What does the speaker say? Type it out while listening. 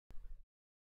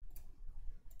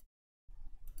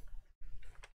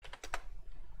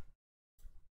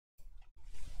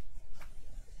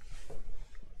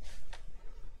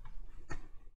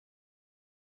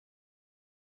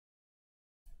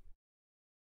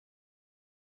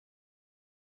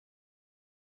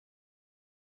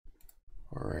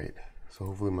All right, so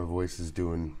hopefully my voice is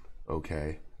doing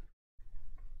okay.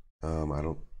 I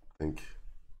don't think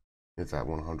it's at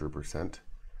 100%,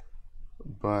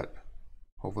 but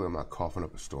hopefully I'm not coughing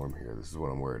up a storm here. This is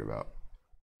what I'm worried about.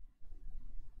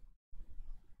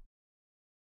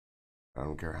 I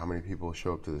don't care how many people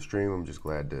show up to the stream. I'm just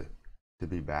glad to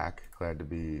be back, glad to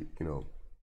be,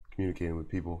 communicating with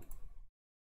people.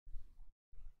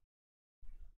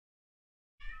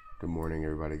 Good morning,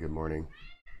 everybody. Good morning.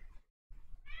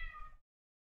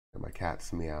 And my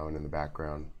cat's meowing in the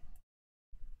background.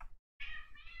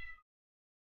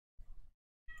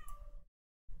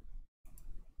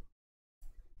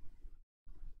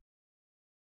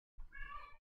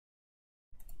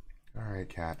 All right,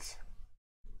 cats.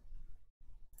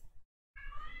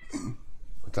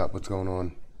 What's up? What's going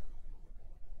on?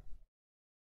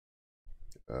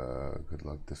 Good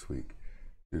luck this week.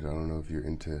 Dude, I don't know if you're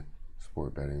into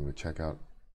sport betting, but check out.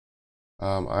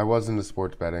 I was into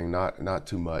sports betting, not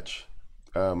too much.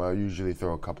 I usually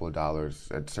throw a couple of dollars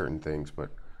at certain things, but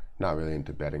not really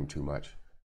into betting too much.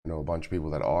 I know a bunch of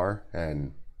people that are,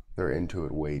 and they're into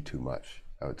it way too much,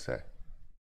 I would say.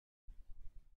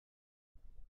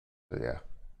 So yeah.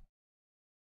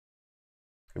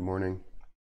 Good morning.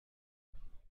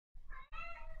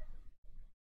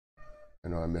 I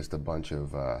know I missed a bunch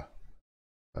of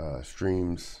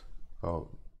streams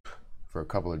for a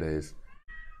couple of days,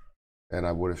 and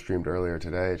I would have streamed earlier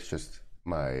today. It's just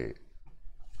my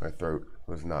throat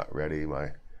was not ready.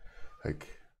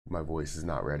 My voice is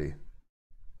not ready.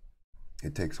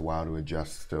 It takes a while to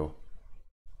adjust still.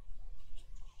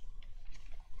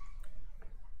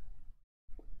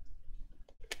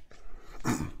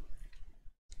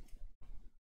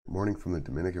 Morning from the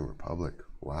Dominican Republic.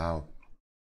 Wow.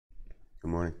 Good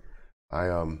morning.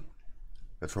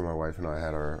 That's where my wife and I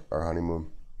had our honeymoon.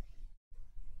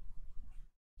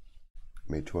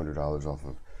 Made $200 off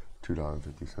of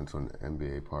 $2.50 on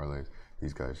NBA parlays.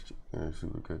 These guys are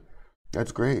super good.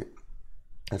 That's great.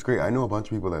 That's great. I know a bunch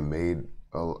of people that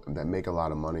make a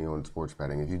lot of money on sports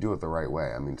betting if you do it the right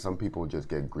way. I mean, some people just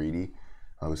get greedy.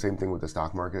 Same thing with the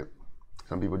stock market.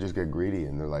 Some people just get greedy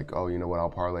and they're like, oh, you know what? I'll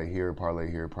parlay here, parlay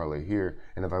here, parlay here,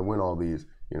 and if I win all these,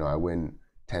 I win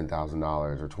 $10,000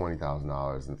 or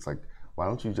 $20,000, and it's like, why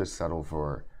don't you just settle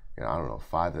for, I don't know,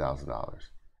 $5,000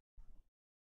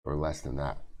 or less than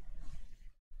that?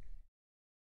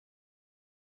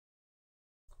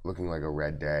 Looking like a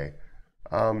red day.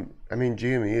 I mean,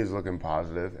 GME is looking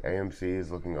positive. AMC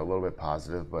is looking a little bit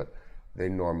positive, but they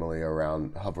normally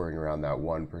hovering around that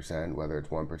 1%, whether it's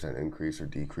 1% increase or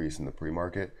decrease in the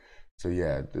pre-market. So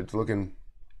yeah, it's looking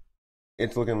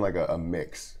like a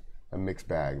mixed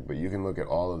bag. But you can look at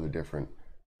all of the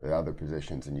other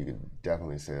positions, and you could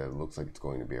definitely say that it looks like it's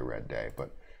going to be a red day.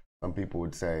 But some people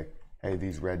would say, hey,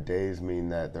 these red days mean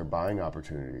that they're buying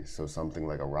opportunities. So something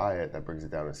like a RIOT that brings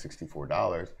it down to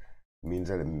 $64 means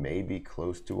that it may be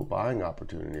close to a buying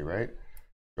opportunity, right?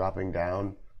 Dropping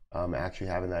down, actually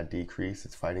having that decrease,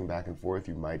 it's fighting back and forth.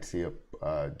 You might see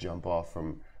a jump off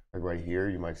from like right here.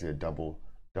 You might see a double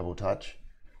touch,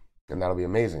 and that'll be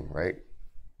amazing, right?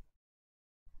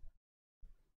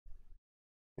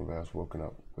 Anybody else woken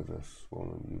up with a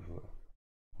swollen uvula?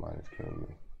 Mine is killing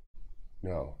me.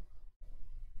 No.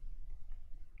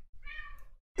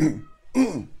 Taking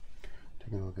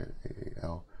a look at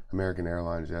AAL. American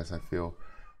Airlines, yes, I feel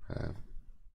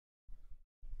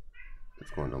it's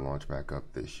going to launch back up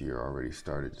this year. Already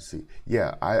started to see.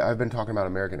 Yeah, I've been talking about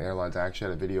American Airlines. I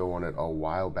actually had a video on it a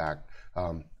while back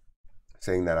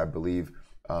saying that I believe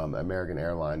American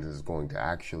Airlines is going to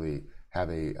actually have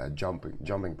a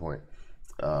jumping point.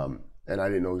 And I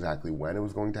didn't know exactly when it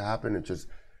was going to happen. It just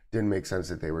didn't make sense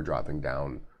that they were dropping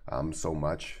down so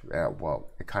much.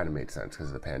 Well, it kind of made sense because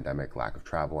of the pandemic, lack of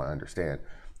travel, I understand,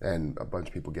 and a bunch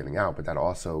of people getting out, but that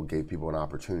also gave people an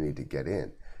opportunity to get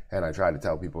in. And I try to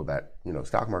tell people that,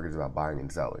 stock market is about buying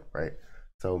and selling, right?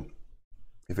 So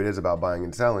if it is about buying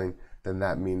and selling, then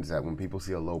that means that when people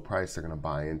see a low price, they're going to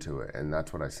buy into it. And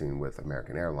that's what I've seen with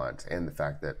American Airlines, and the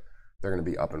fact that they're going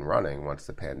to be up and running once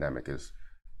the pandemic is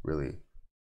really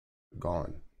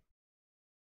gone.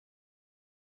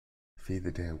 Feed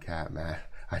the damn cat, man.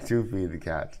 I do feed the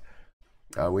cats.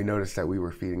 We noticed that we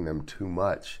were feeding them too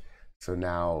much. So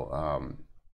now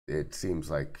it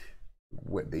seems like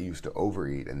what they used to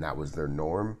overeat, and that was their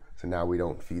norm. So now we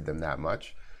don't feed them that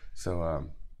much. So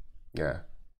yeah.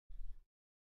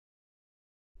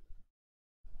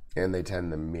 And they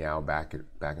tend to meow back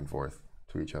and forth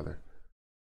to each other.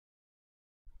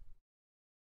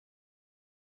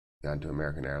 Down to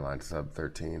American Airlines sub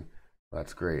 13.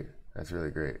 That's great. That's really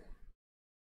great.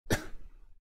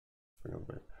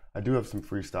 I do have some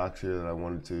free stocks here that I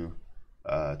wanted to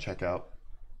check out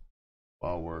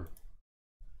while we're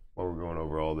going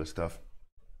over all this stuff.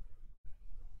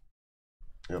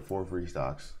 We got 4 free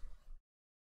stocks.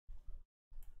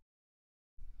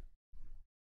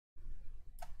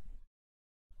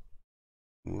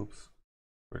 Whoops,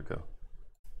 where'd it go?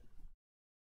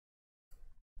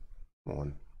 Come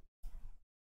on.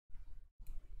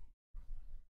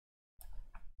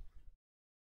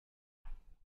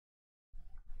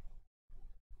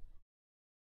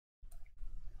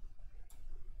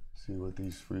 See what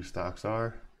these free stocks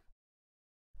are.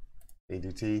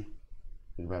 ADT, you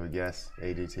can probably guess.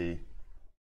 ADT.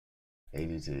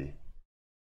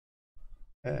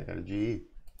 Yeah, I got a GE.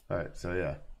 All right, so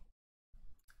yeah,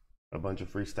 a bunch of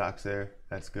free stocks there.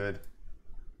 That's good.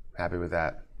 Happy with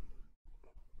that.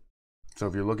 So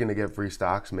if you're looking to get free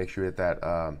stocks, make sure you hit that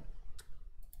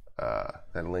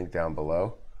that link down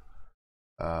below.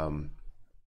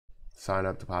 Sign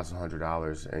up, deposit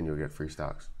 $100, and you'll get free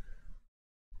stocks.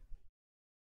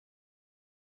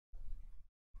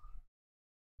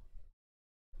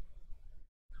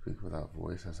 Speak without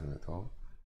voice as an adult.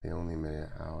 They only may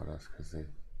out us because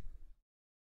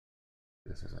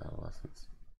this is adolescence.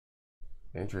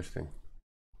 Interesting.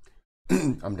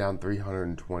 I'm down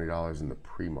 $320 in the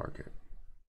pre-market.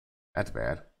 That's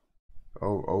bad.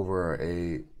 Over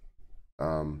a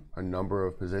number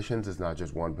of positions. It's not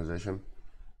just one position.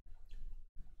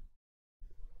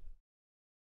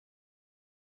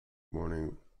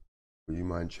 Morning. Would you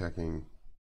mind checking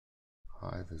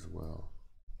Hive as well?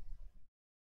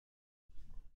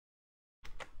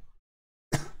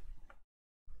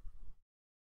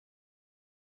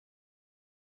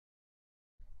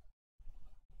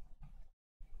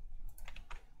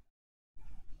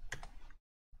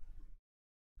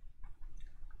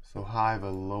 So Hive, a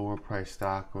lower price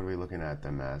stock. What are we looking at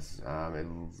them as?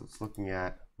 It's looking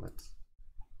at,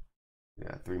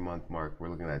 3-month mark. We're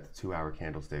looking at the 2-hour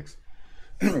candlesticks.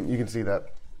 You can see that.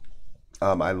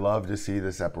 I love to see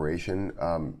the separation,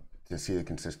 to see the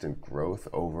consistent growth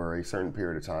over a certain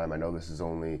period of time. I know this is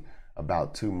only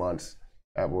about 2 months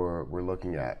that we're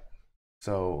looking at.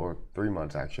 So, or 3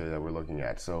 months actually that we're looking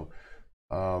at. So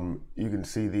you can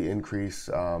see the increase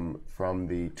from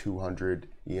the 200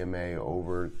 EMA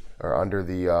over or under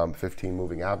the 15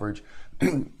 moving average.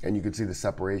 And you can see the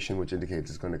separation, which indicates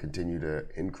it's going to continue to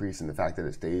increase, and the fact that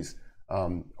it stays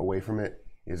away from it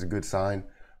is a good sign.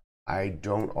 I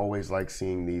don't always like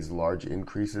seeing these large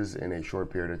increases in a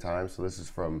short period of time. So this is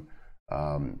from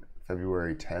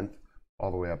February 10th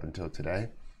all the way up until today.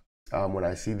 When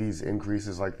I see these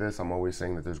increases like this, I'm always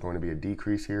saying that there's going to be a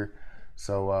decrease here.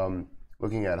 So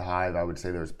looking at Hive, I would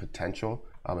say there's potential,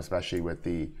 especially with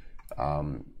the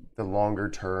longer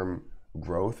term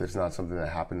growth. It's not something that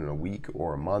happened in a week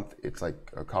or a month. It's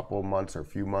like a couple of months or a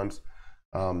few months.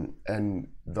 And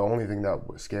the only thing that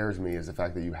scares me is the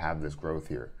fact that you have this growth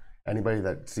here. Anybody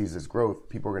that sees this growth,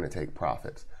 people are going to take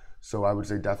profits. So I would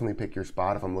say definitely pick your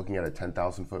spot. If I'm looking at a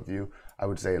 10,000 foot view, I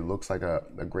would say it looks like a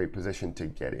great position to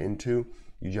get into.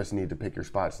 You just need to pick your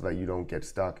spot so that you don't get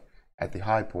stuck at the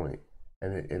high point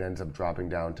and it ends up dropping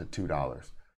down to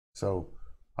 $2. So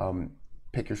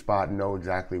pick your spot, know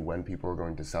exactly when people are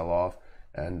going to sell off,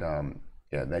 and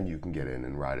yeah, then you can get in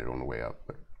and ride it on the way up.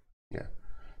 But yeah.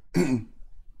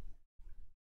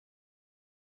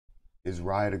 Is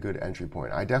RIOT a good entry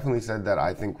point? I definitely said that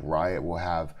I think RIOT will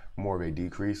have more of a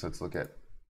decrease. Let's look at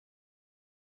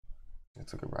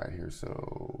RIOT here.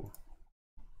 So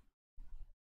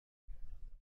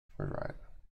where's RIOT?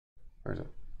 Where's it?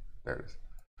 There it is.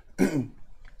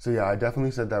 So yeah, I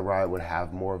definitely said that RIOT would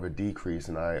have more of a decrease,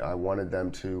 and I wanted them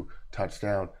to touch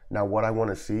down. Now what I want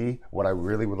to see, what I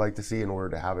really would like to see in order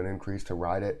to have an increase to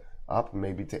ride it up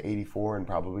maybe to 84 and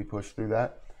probably push through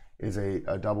that, is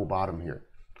a double bottom here.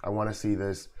 I want to see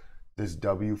this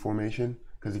W formation,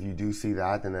 because if you do see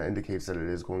that, then that indicates that it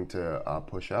is going to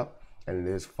push up, and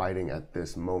it is fighting at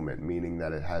this moment, meaning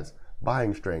that it has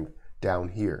buying strength down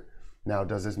here. Now,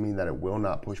 does this mean that it will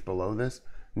not push below this?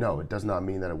 No, it does not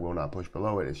mean that it will not push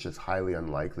below it. It's just highly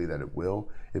unlikely that it will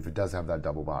if it does have that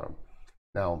double bottom.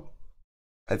 Now,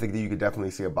 I think that you could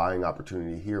definitely see a buying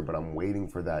opportunity here, but I'm waiting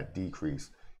for that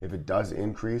decrease. If it does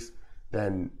increase,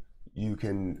 then you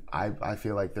can, I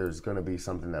feel like there's going to be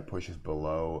something that pushes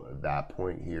below that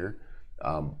point here.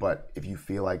 But if you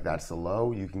feel like that's the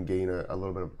low, you can gain a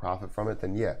little bit of profit from it,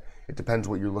 then yeah, it depends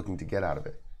what you're looking to get out of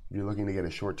it. If you're looking to get a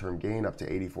short-term gain up to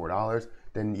 $84,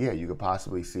 then yeah, you could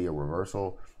possibly see a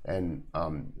reversal and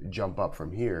jump up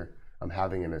from here. I'm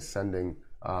having an ascending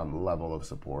level of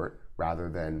support rather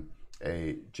than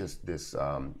just this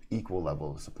equal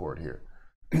level of support here.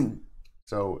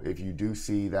 So if you do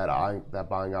see that that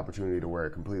buying opportunity to where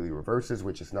it completely reverses,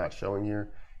 which is not showing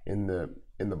here in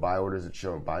the buy orders, it's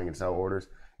showing buying and sell orders.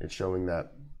 It's showing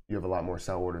that you have a lot more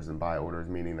sell orders than buy orders,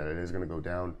 meaning that it is going to go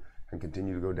down and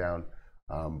continue to go down.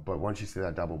 But once you see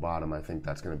that double bottom, I think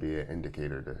that's going to be an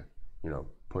indicator to, you know,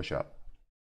 push up.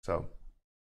 So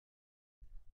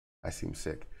I seem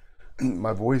sick.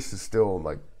 My voice is still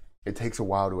like, it takes a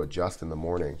while to adjust in the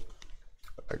morning,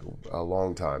 like a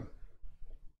long time.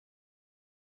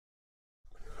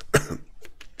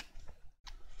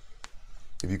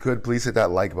 If you could, please hit that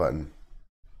like button.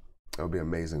 That would be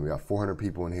amazing. We got 400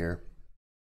 people in here.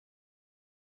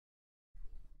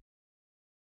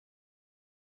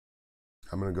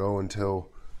 I'm going to go until,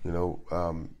 you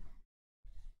know,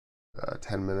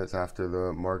 10 minutes after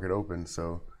the market opens,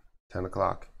 so 10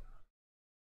 o'clock.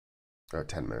 Or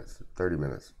 10 minutes, 30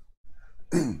 minutes.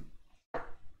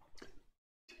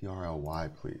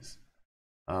 TLRY, please.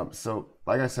 So,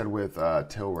 like I said with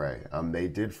TLRY, they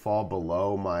did fall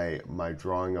below my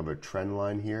drawing of a trend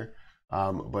line here,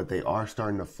 but they are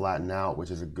starting to flatten out,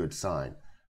 which is a good sign.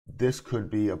 This could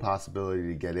be a possibility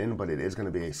to get in, but it is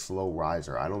going to be a slow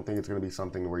riser. I don't think it's going to be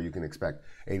something where you can expect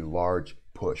a large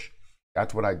push.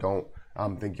 That's what I don't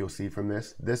think you'll see from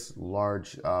this. This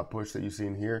large push that you see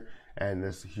in here and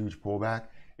this huge pullback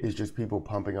is just people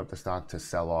pumping up the stock to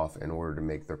sell off in order to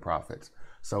make their profits.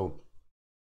 So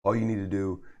all you need to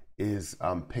do is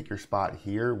pick your spot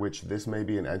here, which this may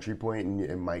be an entry point and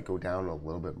it might go down a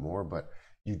little bit more, but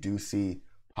you do see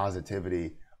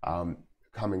positivity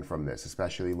coming from this,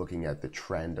 especially looking at the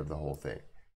trend of the whole thing.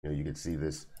 You know, you can see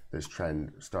this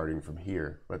trend starting from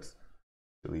here. Let's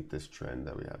delete this trend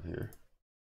that we have here.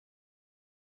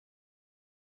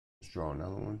 Let's draw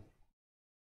another one.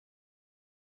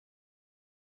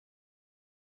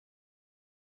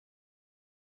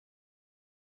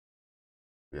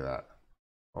 Look at that.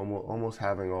 Almost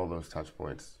having all those touch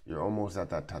points. You're almost at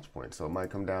that touch point. So it might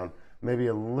come down maybe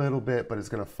a little bit, but it's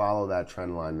going to follow that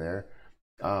trend line there.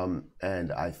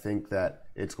 And I think that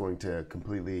it's going to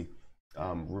completely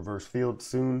reverse field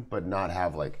soon, but not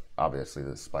have, like, obviously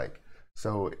this spike.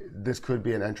 So this could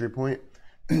be an entry point.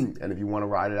 And if you want to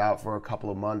ride it out for a couple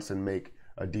of months and make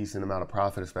a decent amount of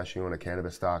profit, especially on a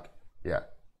cannabis stock, yeah.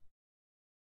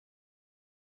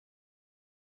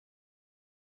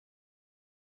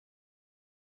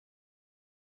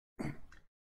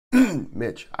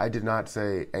 Mitch, I did not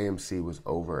say AMC was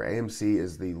over. AMC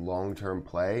is the long-term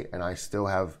play, and I still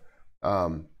have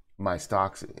my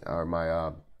stocks or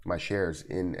my shares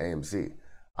in AMC.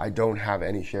 I don't have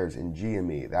any shares in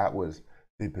GME. That was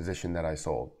the position that I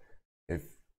sold. If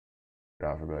you're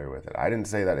not familiar with it, I didn't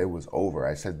say that it was over.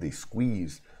 I said the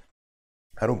squeeze.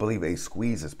 I don't believe a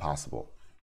squeeze is possible.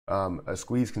 A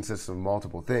squeeze consists of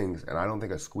multiple things, and I don't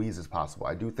think a squeeze is possible.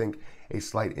 I do think a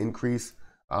slight increase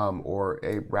or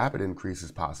a rapid increase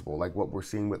is possible, like what we're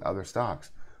seeing with other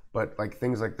stocks. But like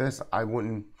things like this, I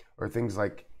wouldn't, or things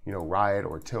like, you know, RIOT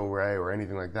or TLRY or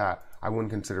anything like that, I wouldn't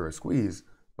consider a squeeze,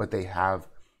 but they have,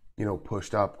 you know,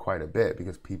 pushed up quite a bit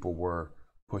because people were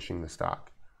pushing the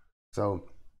stock. So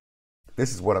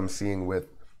this is what I'm seeing with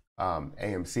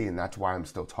AMC, and that's why I'm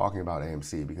still talking about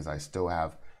AMC, because I still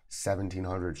have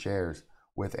 1,700 shares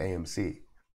with AMC,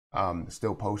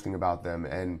 still posting about them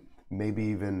and maybe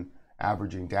even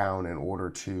averaging down in order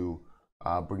to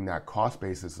bring that cost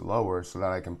basis lower so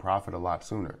that I can profit a lot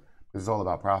sooner. This is all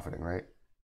about profiting, right?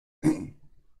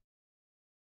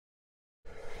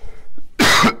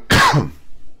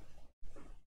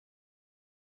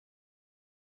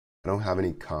 I don't have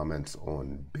any comments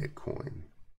on Bitcoin.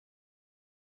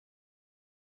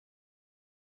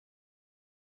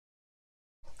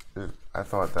 I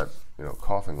thought that, you know,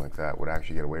 coughing like that would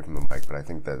actually get away from the mic, but I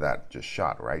think that that just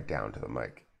shot right down to the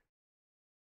mic.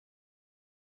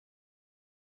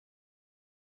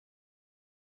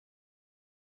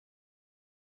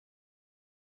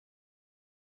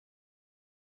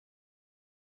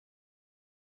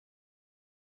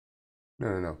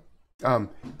 No.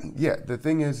 Yeah, the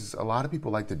thing is, a lot of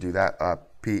people like to do that.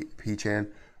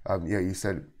 P-Chan, yeah, you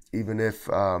said even if,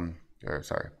 but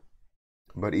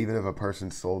even if a person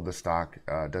sold the stock,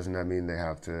 doesn't that mean they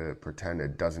have to pretend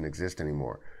it doesn't exist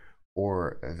anymore,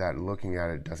 or that looking at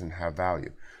it doesn't have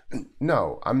value?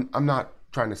 No, I'm not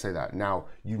trying to say that. Now,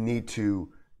 you need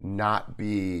to not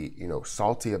be, you know,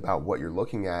 salty about what you're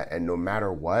looking at, and no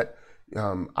matter what,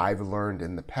 I've learned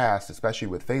in the past, especially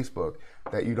with Facebook,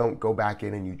 that you don't go back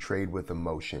in and you trade with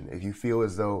emotion. If you feel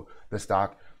as though the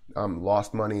stock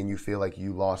lost money and you feel like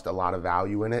you lost a lot of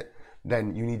value in it,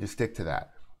 then you need to stick to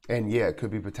that. And yeah, it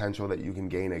could be potential that you can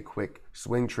gain a quick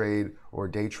swing trade or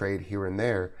day trade here and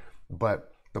there,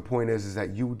 but the point is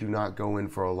that you do not go in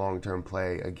for a long-term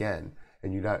play again,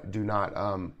 and you do not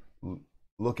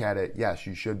look at it. Yes,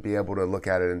 you should be able to look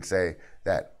at it and say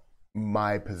that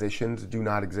my positions do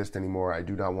not exist anymore. I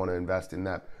do not want to invest in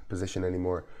that position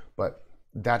anymore. But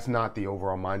that's not the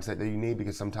overall mindset that you need,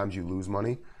 because sometimes you lose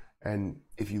money. And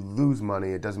if you lose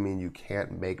money, it doesn't mean you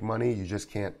can't make money. You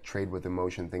just can't trade with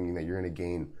emotion thinking that you're going to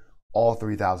gain all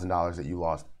 $3,000 that you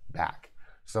lost back.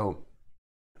 So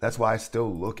that's why I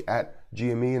still look at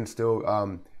GME and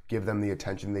still give them the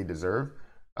attention they deserve.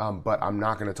 But I'm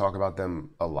not going to talk about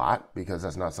them a lot, because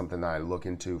that's not something that I look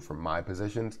into for my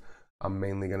positions. I'm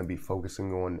mainly going to be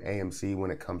focusing on AMC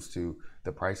when it comes to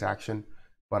the price action.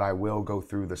 But I will go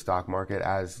through the stock market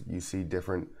as you see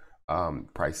different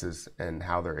prices and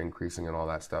how they're increasing and all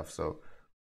that stuff. So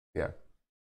yeah,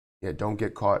 don't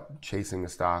get caught chasing a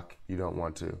stock you don't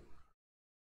want to.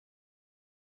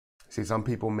 See, some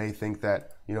people may think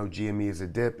that, you know, GME is a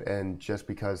dip, and just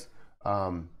because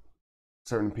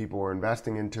certain people are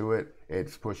investing into it,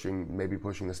 it's maybe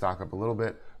pushing the stock up a little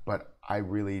bit, but I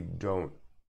really don't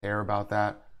care about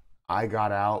that. I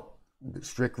got out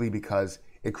strictly because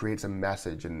it creates a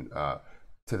message and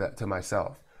to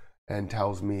myself, and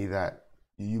tells me that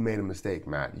you made a mistake,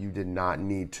 Matt. You did not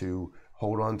need to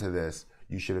hold on to this.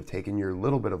 You should have taken your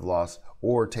little bit of loss,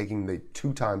 or taking the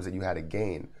 2 times that you had a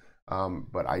gain.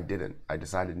 But I didn't. I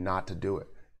decided not to do it,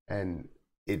 and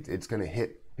it's gonna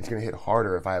hit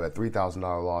harder if I have a $3,000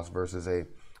 loss versus a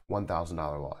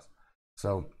 $1,000 loss.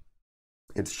 So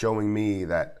it's showing me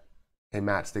that, hey,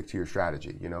 Matt, stick to your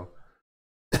strategy. You know.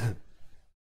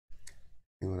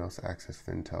 Anyone else access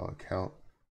FinTel account?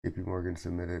 JP Morgan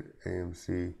submitted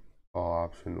AMC call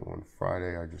option on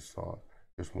Friday. I just saw it.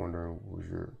 Just wondering, was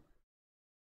your...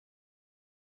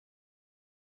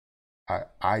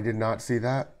 I did not see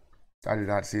that. I did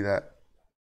not see that.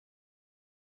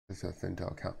 It's a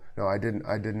FinTel account. No, I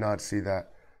did not see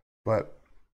that. But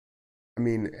I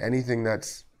mean, anything that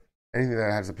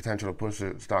has the potential to push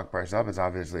the stock price up is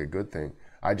obviously a good thing.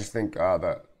 I just think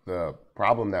the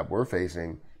problem that we're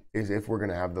facing is if we're going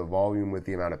to have the volume with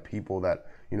the amount of people that,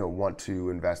 you know, want to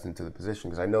invest into the position.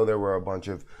 Because I know there were a bunch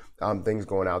of things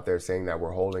going out there saying that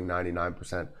we're holding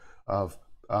 99% of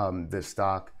this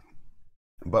stock,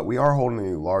 but we are holding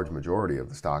a large majority of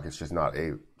the stock. It's just not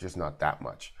that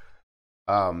much.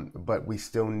 But we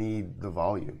still need the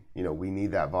volume. You know, we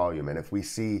need that volume. And if we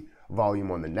see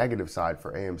volume on the negative side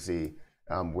for AMC,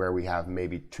 where we have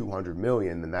maybe 200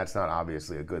 million, then that's not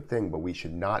obviously a good thing. But we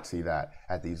should not see that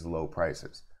at these low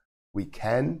prices. We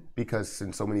can, because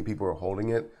since so many people are holding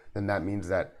it, then that means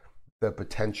that the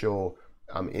potential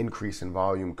increase in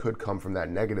volume could come from that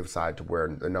negative side, to where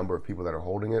the number of people that are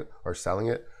holding it are selling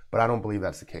it. But I don't believe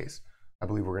that's the case. I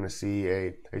believe we're going to see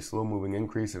a slow moving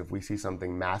increase. And if we see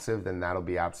something massive, then that'll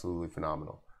be absolutely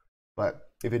phenomenal. But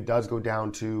if it does go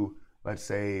down to, let's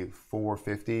say,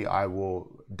 450, I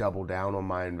will double down on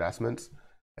my investments.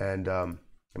 And let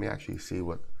me actually see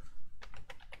what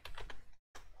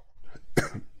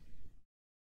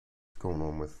going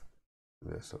on with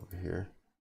this over here.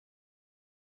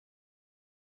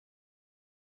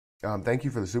 Thank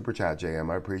you for the super chat,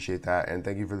 JM. I appreciate that. And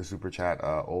thank you for the super chat,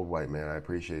 Old White Man. I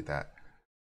appreciate that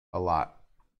a lot.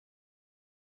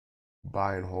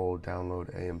 Buy and hold,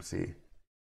 download AMC. I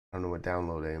don't know what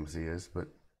download AMC is, but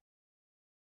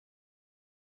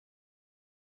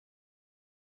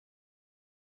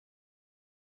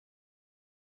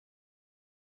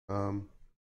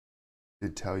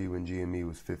did tell you when GME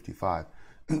was 55.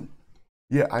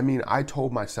 Yeah, I mean, I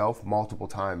told myself multiple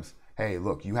times, hey,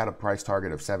 look, you had a price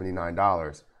target of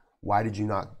 $79. Why did you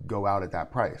not go out at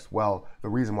that price? Well, the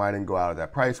reason why I didn't go out at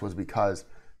that price was because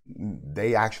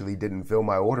they actually didn't fill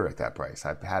my order at that price.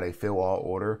 I had a fill all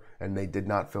order, and they did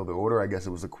not fill the order. I guess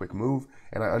it was a quick move,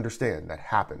 and I understand that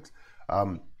happens.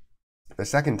 The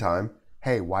second time,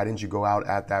 hey, why didn't you go out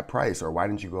at that price? Or why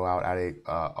didn't you go out at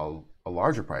a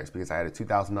larger price? Because I had a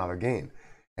 $2,000 gain.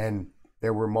 And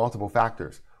there were multiple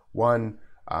factors. One,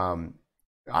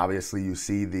 obviously you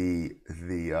see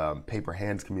the paper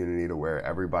hands community, to where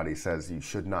everybody says you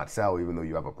should not sell even though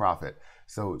you have a profit.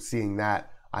 So seeing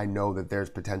that, I know that there's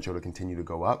potential to continue to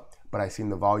go up, but I seen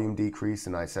the volume decrease,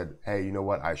 and I said, hey, you know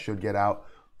what, I should get out.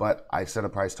 But I set a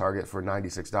price target for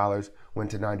 $96,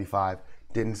 went to 95,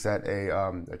 didn't set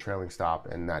a trailing stop,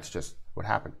 and that's just what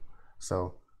happened.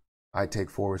 So I take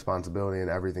full responsibility in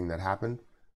everything that happened,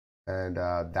 and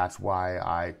that's why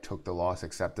I took the loss,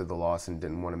 accepted the loss, and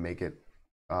didn't want to make it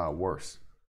worse.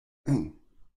 And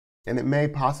it may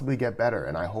possibly get better,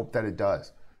 and I hope that it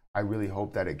does. I really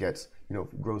hope that it gets, you know,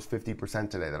 grows 50%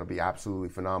 today. That'll be absolutely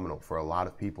phenomenal for a lot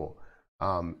of people.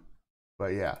 But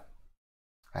yeah,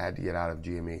 I had to get out of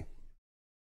GME.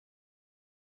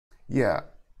 Yeah,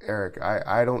 Eric,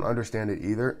 I don't understand it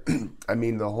either. I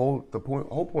mean, whole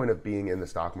point of being in the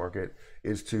stock market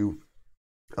is to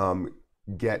um,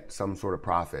 get some sort of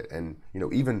profit, and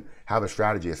even have a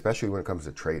strategy, especially when it comes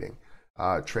to trading.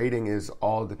 Trading is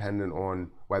all dependent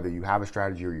on whether you have a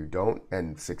strategy or you don't,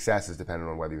 and success is dependent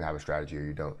on whether you have a strategy or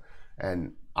you don't.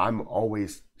 And I'm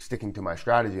always sticking to my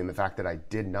strategy, and the fact that I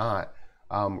did not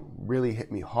really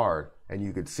hit me hard. And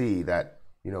you could see that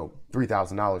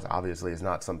 $3,000 obviously is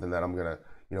not something that I'm gonna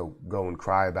go and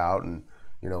cry about and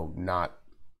not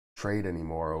trade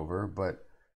anymore over, but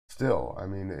still, I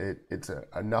mean, it's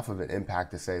enough of an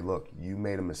impact to say, look, you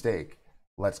made a mistake.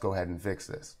 Let's go ahead and fix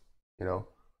this.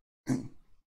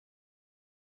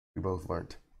 We both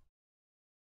learned.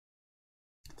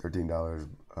 $13.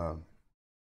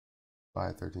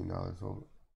 Buy $13. Hold it.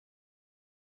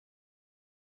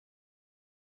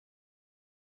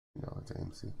 No, it's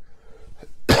AMC.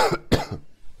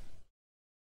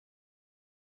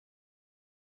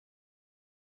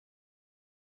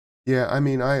 Yeah, I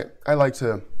mean, I like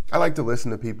to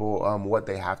listen to people what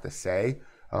they have to say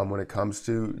when it comes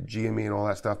to GME and all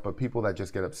that stuff. But people that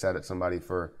just get upset at somebody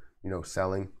for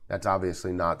selling, that's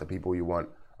obviously not the people you want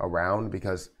around,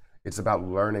 because it's about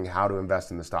learning how to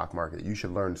invest in the stock market. You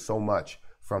should learn so much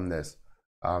from this,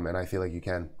 and I feel like you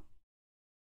can.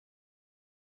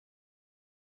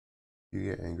 You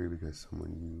get angry because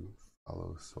someone you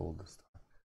follow sold the stock.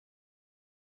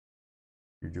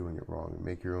 You're doing it wrong.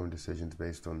 Make your own decisions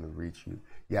based on the reach you.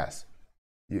 Yes,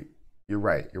 you're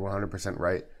right. You're 100%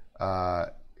 right.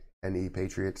 NE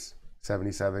Patriots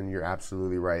 77. You're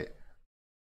absolutely right.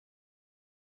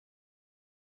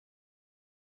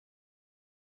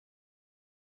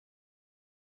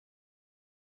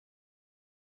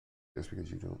 Just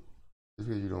because you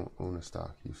don't own a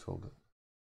stock, you sold it.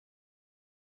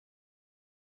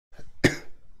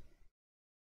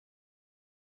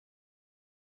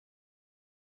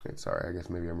 Okay, sorry, I guess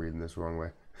maybe I'm reading this the wrong way.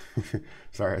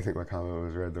 Sorry, I think my comment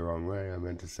was read the wrong way. I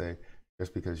meant to say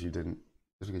just because you don't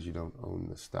own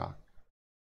the stock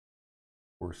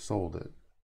or sold it,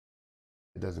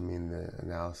 it doesn't mean the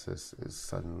analysis is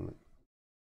suddenly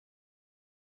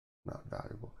not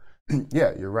valuable.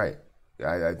 Yeah, you're right.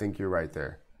 I think you're right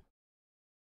there.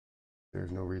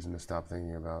 There's no reason to stop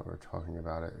thinking about or talking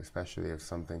about it, especially if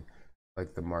something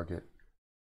like the market,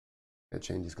 it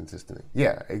changes consistently.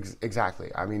 Yeah,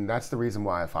 exactly. I mean, that's the reason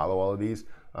why I follow all of these,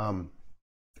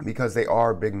 because they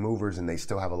are big movers and they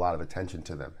still have a lot of attention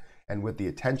to them. And with the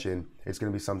attention, it's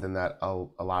going to be something that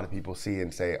a lot of people see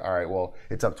and say, all right, well,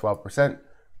 it's up 12%.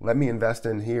 Let me invest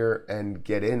in here and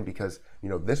get in, because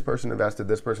this person invested,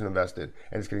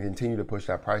 and it's going to continue to push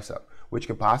that price up, which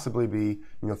could possibly be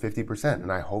 50%.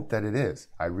 And I hope that it is.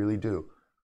 I really do.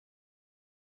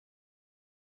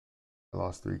 I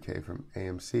lost 3K from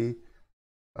AMC.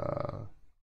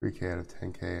 3K out of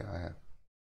 10K. I have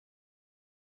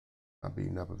not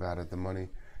beaten up about it. The money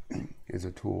is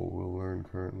a tool. We'll learn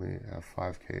currently at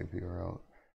 5K PRL.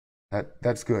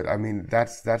 That's good. I mean,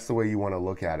 that's the way you want to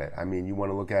look at it. I mean, you want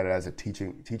to look at it as a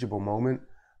teachable moment.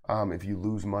 If you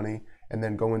lose money, and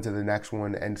then go into the next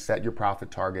one and set your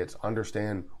profit targets,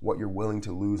 understand what you're willing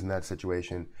to lose in that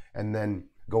situation, and then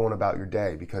go on about your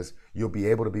day, because you'll be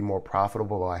able to be more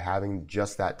profitable by having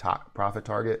just that top profit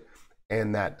target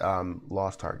and that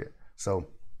loss target. So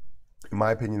in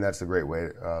my opinion, that's a great way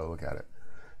to look at it.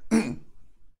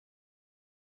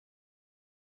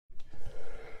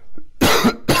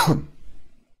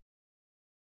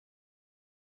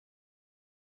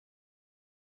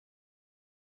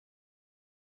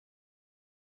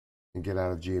 And get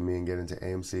out of GME and get into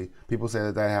AMC. People say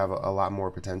that they have a lot more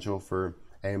potential for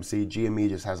AMC. GME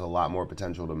just has a lot more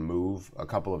potential to move a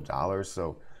couple of dollars.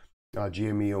 So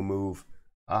GME will move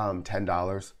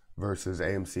 $10 versus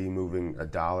AMC moving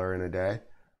 $1 in a day.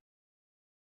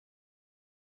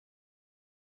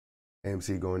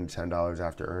 AMC going to $10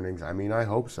 after earnings. I mean, I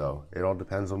hope so. It all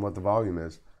depends on what the volume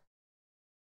is.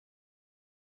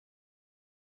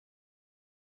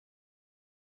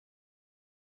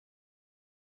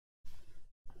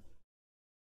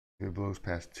 If it blows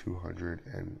past 200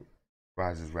 and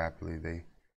rises rapidly, they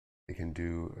can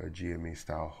do a GME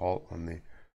style halt on the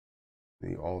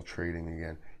all trading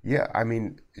again. Yeah, I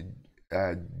mean,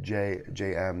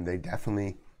 JM, they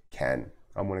definitely can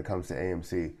when it comes to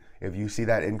AMC. If you see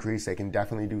that increase, they can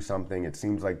definitely do something. It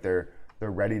seems like they're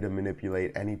ready to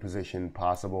manipulate any position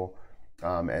possible,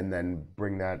 and then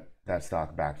bring that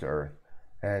stock back to earth.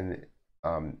 And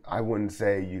I wouldn't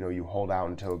say you hold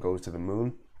out until it goes to the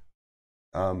moon.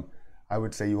 I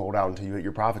would say you hold out until you hit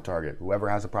your profit target. Whoever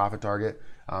has a profit target,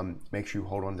 make sure you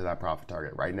hold on to that profit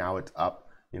target. Right now it's up,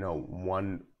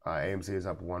 AMC is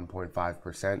up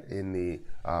 1.5% in the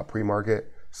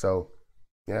pre-market. So,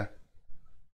 yeah.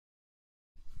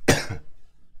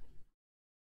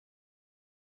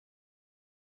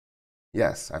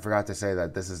 Yes, I forgot to say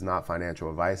that this is not financial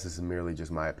advice. This is merely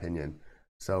just my opinion.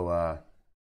 So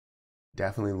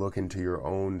definitely look into your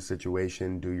own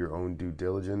situation, do your own due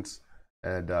diligence,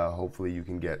 and hopefully you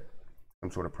can get some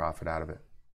sort of profit out of it.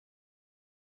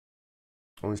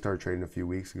 Only started trading a few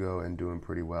weeks ago and doing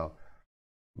pretty well.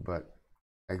 But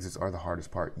exits are the hardest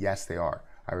part. Yes, they are.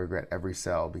 I regret every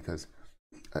sell because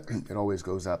it always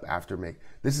goes up after make.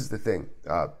 This is the thing.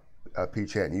 P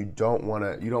Chan, you don't want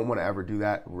to ever do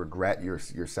that. Regret your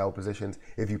sell positions.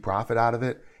 If you profit out of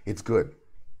it, it's good,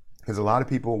 because a lot of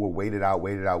people will wait it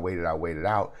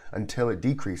out until it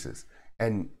decreases.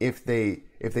 And if they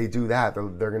do that,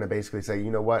 they're going to basically say,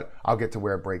 you know what, I'll get to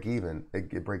where it breaks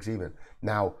even.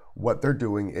 Now, what they're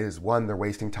doing is, one, they're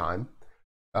wasting time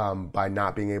by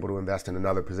not being able to invest in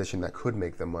another position that could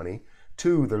make them money.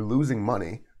 Two, they're losing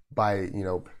money by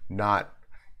not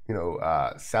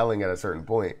selling at a certain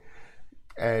point.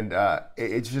 And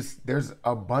it's just, there's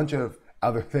a bunch of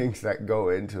other things that go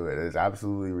into it. It's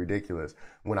absolutely ridiculous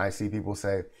when I see people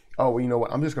say, oh, well, you know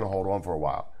what, I'm just going to hold on for a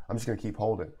while. I'm just going to keep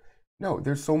holding. No,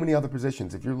 there's so many other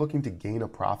positions. If you're looking to gain a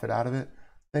profit out of it,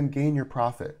 then gain your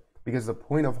profit. Because the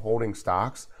point of holding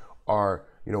stocks are,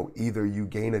 either you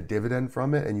gain a dividend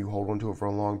from it and you hold on to it for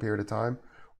a long period of time,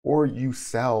 or you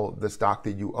sell the stock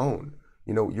that you own.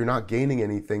 You're not gaining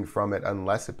anything from it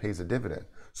unless it pays a dividend.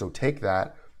 So take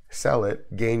that, sell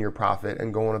it, gain your profit,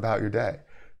 and go on about your day.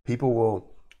 People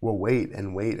will wait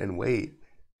and wait and wait,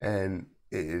 and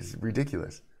it is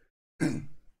ridiculous.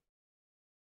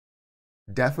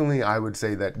 Definitely, I would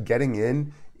say that getting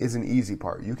in is an easy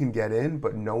part. You can get in,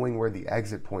 but knowing where the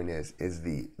exit point is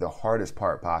the hardest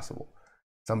part possible.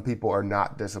 Some people are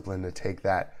not disciplined to take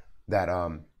that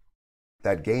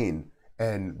gain.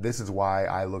 And this is why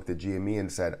I looked at GME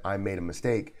and said, I made a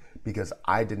mistake, because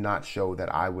I did not show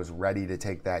that I was ready to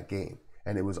take that gain.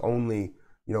 And it was only,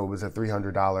 it was a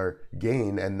 $300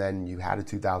 gain, and then you had a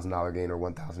 $2,000 gain or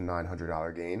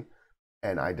 $1,900 gain.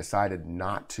 And I decided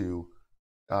not to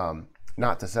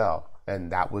sell.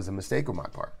 And that was a mistake on my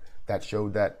part. That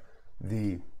showed that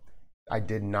I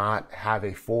did not have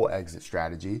a full exit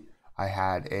strategy. I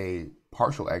had a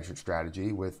partial exit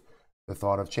strategy with the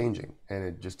thought of changing, and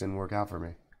it just didn't work out for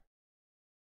me.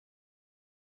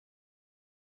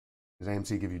 Does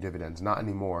AMC give you dividends? Not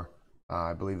anymore.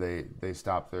 I believe they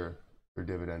stopped their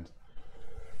dividends.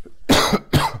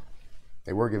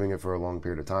 They were giving it for a long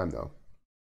period of time, though.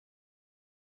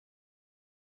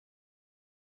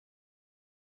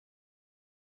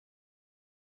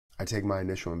 I take my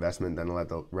initial investment, then let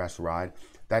the rest ride.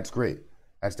 That's great.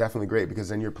 That's definitely great, because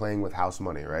then you're playing with house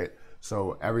money, right?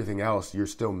 So everything else, you're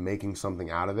still making something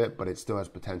out of it, but it still has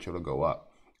potential to go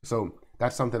up. So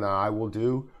that's something that I will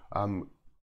do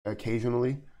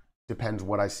occasionally. Depends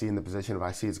what I see in the position. If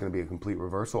I see it's going to be a complete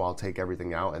reversal, I'll take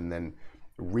everything out and then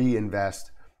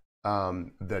reinvest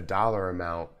the dollar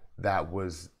amount that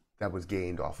was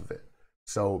gained off of it.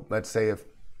 So let's say if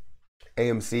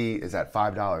AMC is at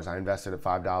 $5, I invested at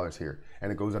 $5 here,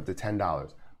 and it goes up to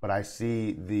 $10. But I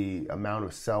see the amount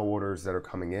of sell orders that are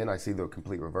coming in, I see the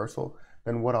complete reversal,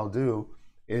 then what I'll do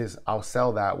is I'll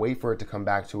sell that, wait for it to come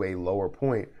back to a lower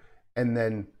point, and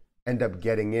then end up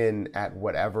getting in at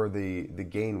whatever the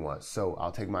gain was. So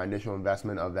I'll take my initial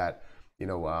investment of that,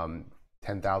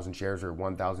 10,000 shares or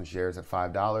 1,000 shares at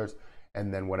 $5,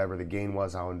 and then whatever the gain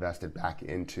was, I'll invest it back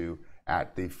into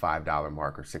at the $5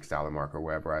 mark or $6 mark, or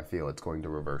wherever I feel it's going to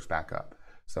reverse back up.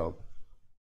 So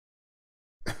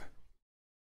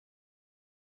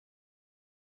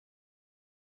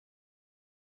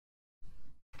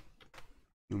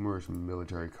numerous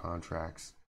military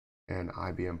contracts and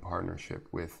IBM partnership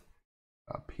with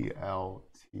PLTR.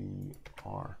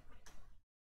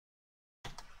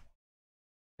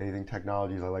 Anything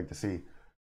technologies I like to see?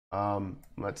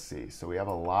 Let's see. So we have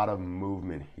a lot of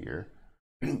movement here.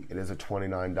 It is a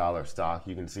 $29 stock.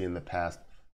 You can see in the past,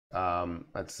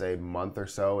 let's say, month or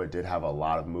so, it did have a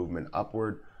lot of movement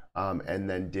upward, and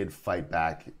then did fight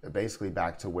back, basically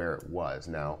back to where it was.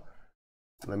 Now,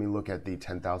 let me look at the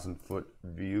 10,000 foot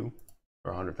view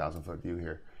or 100,000 foot view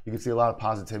here. You can see a lot of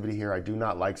positivity here. I do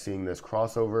not like seeing this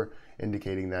crossover,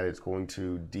 indicating that it's going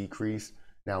to decrease.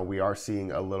 Now, we are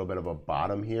seeing a little bit of a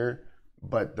bottom here,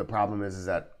 but the problem is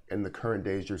that in the current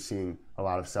days, you're seeing a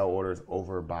lot of sell orders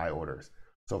over buy orders.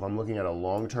 So if I'm looking at a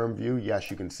long-term view,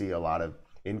 yes, you can see a lot of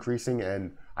increasing,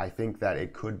 and I think that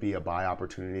it could be a buy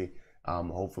opportunity,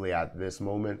 hopefully at this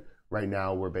moment. Right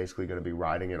now, we're basically going to be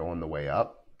riding it on the way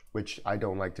up, which I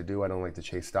don't like to do. I don't like to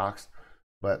chase stocks,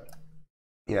 but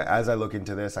Yeah, as I look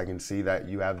into this, I can see that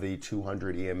you have the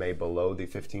 200 EMA below the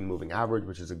 15 moving average,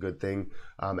 which is a good thing.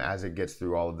 As it gets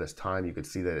through all of this time, you could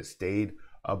see that it stayed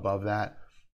above that,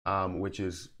 which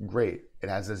is great. It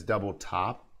has this double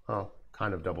top,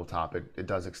 kind of double top. It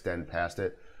does extend past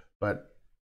it, but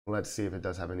let's see if it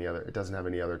does have any other. It doesn't have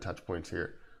any other touch points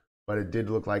here, but it did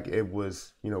look like it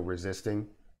was, resisting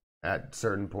at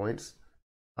certain points,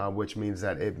 which means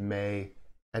that it may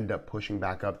end up pushing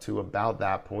back up to about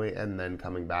that point and then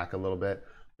coming back a little bit.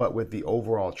 But with the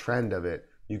overall trend of it,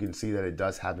 you can see that it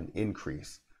does have an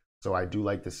increase. So I do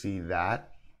like to see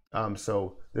that.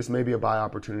 So this may be a buy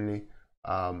opportunity.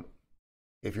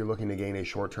 If you're looking to gain a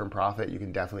short-term profit, you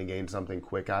can definitely gain something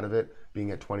quick out of it.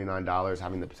 Being at $29,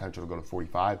 having the potential to go to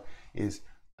 45 is,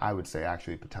 I would say,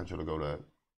 actually potential to go to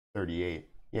 38.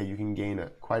 Yeah, you can gain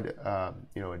a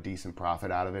decent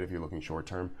profit out of it if you're looking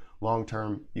short-term.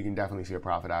 Long-term, you can definitely see a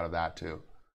profit out of that too.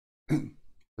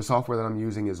 The software that I'm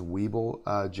using is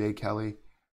Webull, J. Kelly.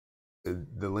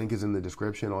 The link is in the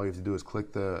description. All you have to do is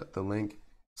click the link,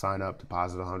 sign up,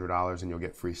 deposit $100, and you'll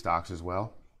get free stocks as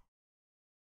well.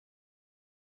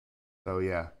 So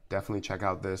yeah, definitely check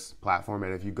out this platform.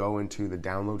 And if you go into the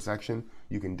download section,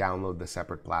 you can download the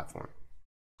separate platform.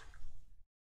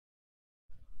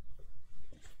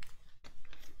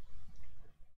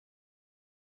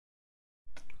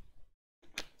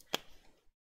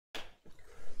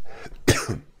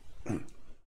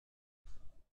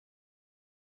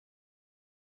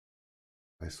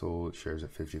 I sold shares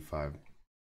at $55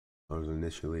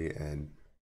 initially and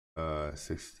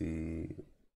 60,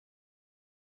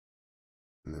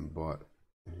 and then bought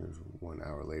 1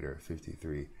 hour later at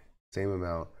 53. Same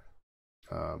amount.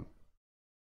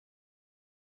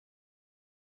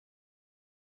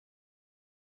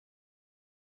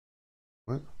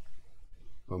 What?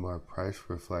 But my price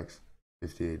reflects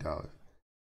 $58.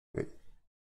 Wait.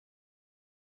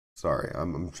 Sorry,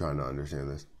 I'm trying to understand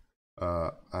this.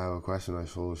 I have a question. I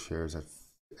sold shares at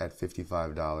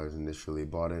 $55 initially,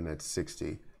 bought in at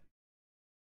 60.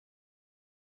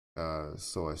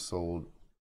 So I sold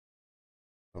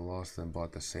a loss, then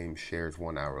bought the same shares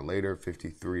 1 hour later,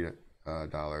 $53,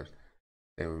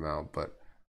 same amount, but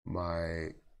my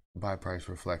buy price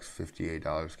reflects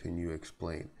 $58. Can you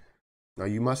explain? Now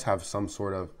you must have some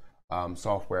sort of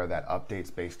software that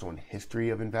updates based on history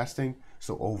of investing,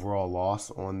 so overall loss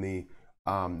on the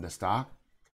stock.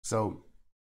 So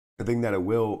I think that it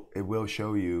will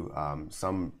show you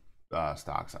some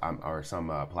stocks or some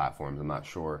platforms. I'm not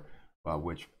sure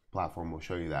which platform will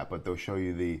show you that, but they'll show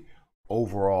you the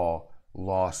overall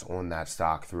loss on that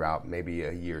stock throughout maybe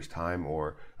a year's time,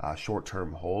 or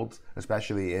short-term holds,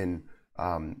 especially in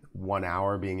 1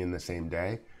 hour being in the same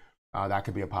day. That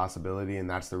could be a possibility, and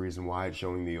that's the reason why it's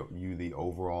showing you the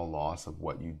overall loss of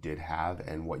what you did have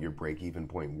and what your break-even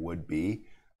point would be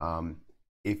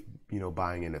if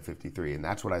buying in at 53. And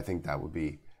that's what I think that would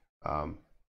be.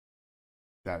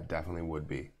 That definitely would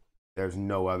be. There's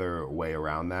no other way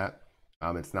around that.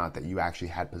 It's not that you actually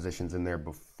had positions in there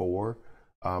before.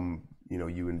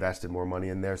 You invested more money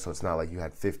in there, so it's not like you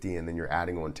had 50 and then you're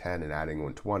adding on 10 and adding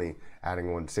on 20,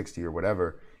 adding on 60 or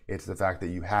whatever. It's the fact that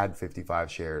you had 55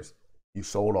 shares, you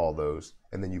sold all those,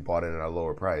 and then you bought it at a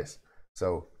lower price.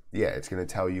 So yeah, it's going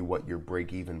to tell you what your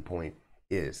break-even point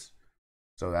is.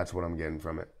 So that's what I'm getting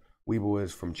from it. Webull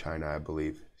is from China, I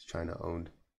believe. It's China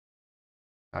owned.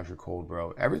 How's your cold,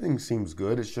 bro? Everything seems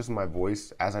good. It's just my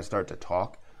voice as I start to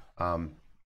talk.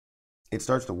 It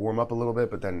starts to warm up a little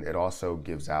bit, but then it also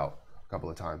gives out a couple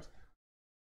of times.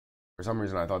 For some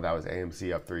reason, I thought that was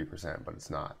AMC up 3%, but it's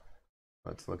not.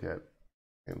 Let's look at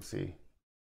AMC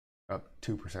up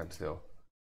 2% still.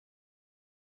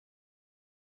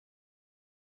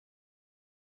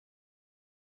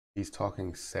 He's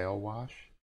talking sale wash.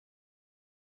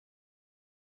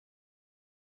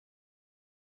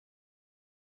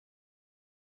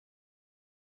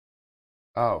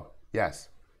 Oh, yes.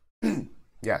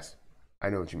 Yes, I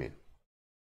know what you mean.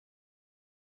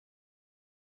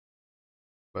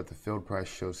 But the field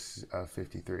price shows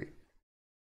 53.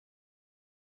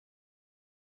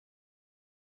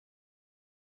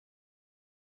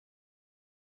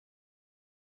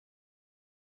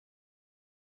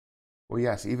 Well,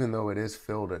 yes, even though it is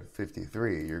filled at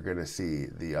 53, you're going to see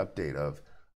the update of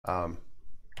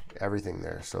everything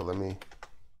there. So let me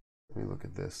look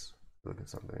at this. Look at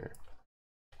something here.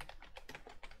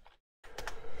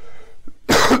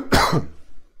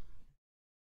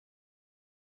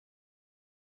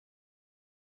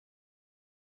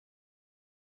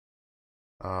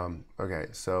 Okay,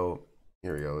 so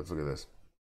here we go. Let's look at this.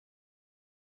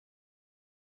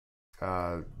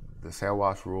 The sale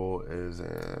wash rule is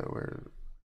where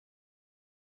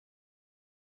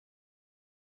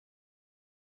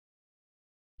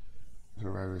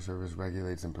TLRY service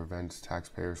regulates and prevents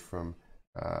taxpayers from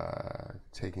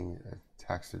taking a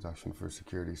tax deduction for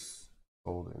securities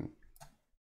sold in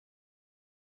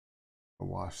a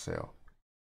wash sale.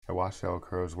 A wash sale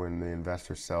occurs when the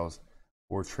investor sells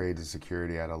or trades a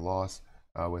security at a loss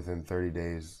within 30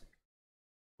 days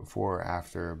before or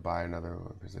after buy another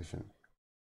position.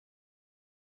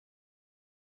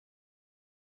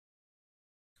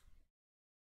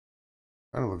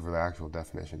 I'm trying to look for the actual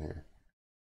definition here.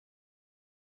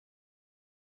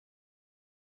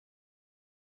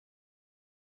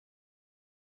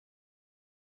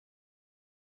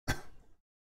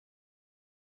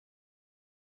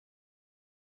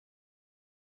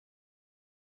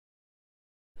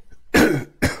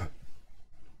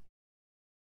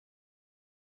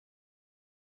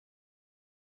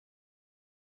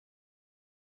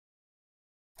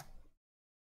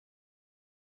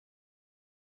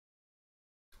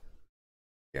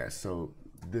 Yeah, so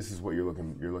this is what you're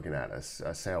looking at, a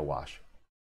sale wash.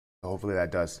 So hopefully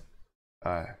that does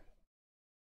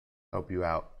help you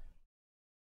out.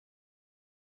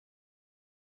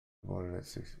 Voted at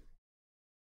 6,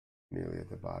 nearly at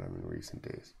the bottom in recent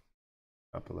days,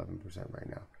 up 11% right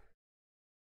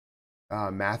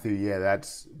now. Matthew, yeah,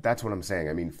 that's what I'm saying.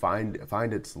 I mean, find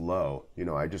its low. You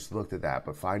know, I just looked at that,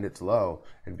 but find its low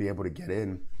and be able to get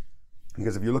in.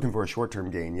 Because if you're looking for a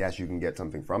short-term gain, yes, you can get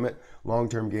something from it.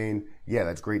 Long-term gain, yeah,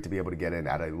 that's great to be able to get in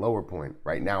at a lower point.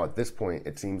 Right now, at this point,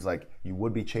 it seems like you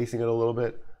would be chasing it a little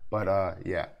bit. But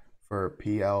yeah, for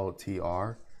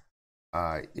PLTR,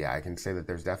 yeah, I can say that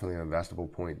there's definitely an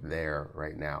investable point there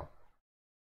right now.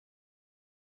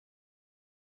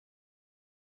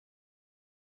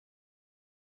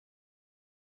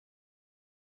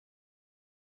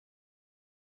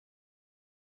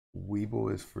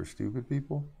 Weeble is for stupid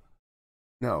people?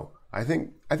 No, I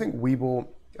think Weeble,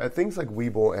 things like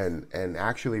Weeble and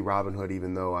actually Robinhood,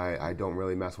 even though I don't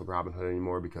really mess with Robinhood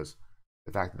anymore because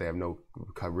the fact that they have no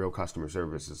real customer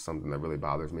service is something that really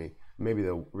bothers me. Maybe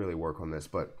they'll really work on this,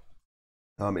 but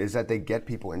is that they get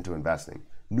people into investing,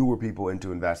 newer people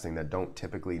into investing that don't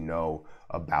typically know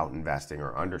about investing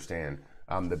or understand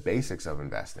the basics of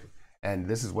investing. And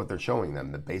this is what they're showing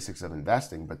them, the basics of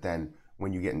investing. But then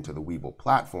when you get into the Weeble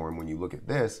platform, when you look at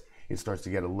this, it starts to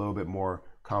get a little bit more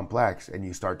complex and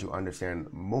you start to understand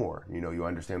more. You know, you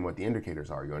understand what the indicators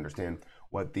are, you understand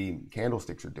what the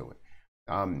candlesticks are doing.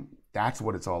 That's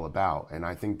what it's all about. And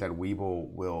I think that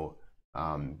Weeble will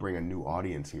bring a new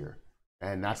audience here.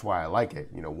 And that's why I like it.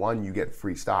 You know, one, you get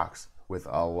free stocks with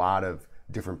a lot of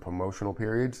different promotional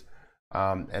periods.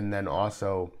 And then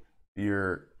also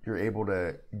you're able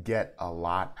to get a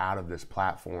lot out of this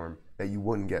platform that you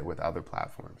wouldn't get with other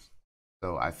platforms.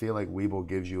 So I feel like Weeble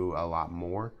gives you a lot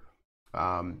more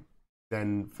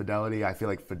than Fidelity. I feel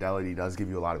like Fidelity does give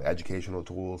you a lot of educational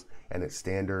tools and it's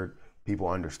standard. People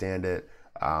understand it.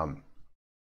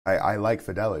 I like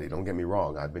Fidelity, don't get me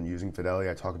wrong. I've been using Fidelity.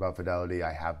 I talk about Fidelity.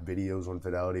 I have videos on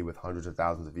Fidelity with hundreds of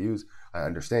thousands of views. I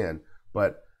understand.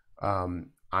 But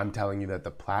I'm telling you that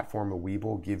the platform of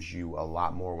Weeble gives you a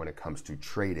lot more when it comes to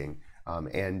trading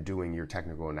and doing your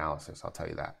technical analysis. I'll tell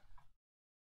you that.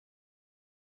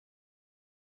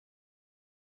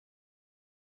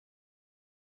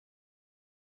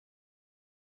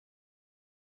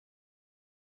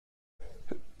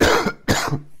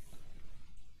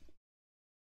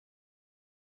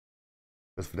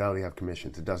 Does Fidelity have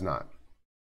commissions? It does not.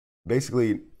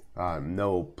 Basically,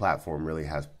 no platform really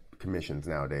has commissions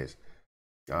nowadays,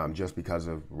 just because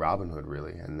of Robinhood,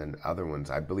 really. And then other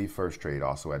ones, I believe First Trade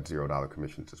also had $0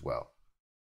 commissions as well.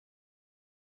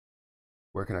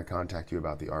 Where can I contact you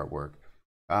about the artwork?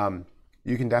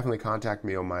 You can definitely contact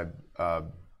me on my,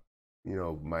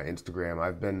 my Instagram.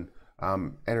 I've been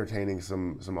entertaining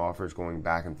some offers, going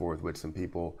back and forth with some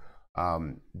people,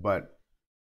 but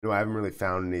I haven't really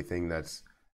found anything that's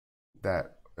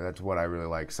what I really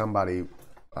like. Somebody,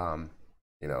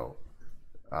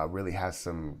 really has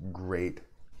some great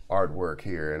artwork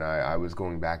here, and I was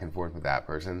going back and forth with that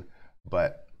person,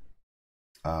 but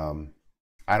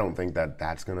I don't think that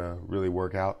that's gonna really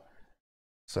work out.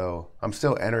 So I'm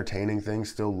still entertaining things,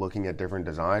 still looking at different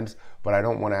designs, but I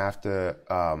don't want to have to,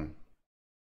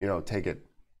 take it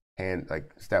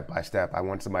step by step. I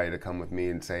want somebody to come with me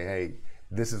and say, hey,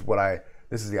 this is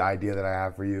the idea that I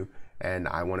have for you, and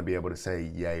I want to be able to say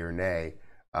yay or nay.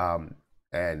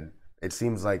 And it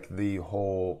seems like the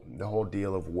whole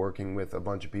deal of working with a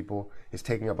bunch of people is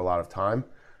taking up a lot of time,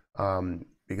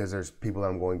 because there's people that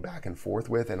I'm going back and forth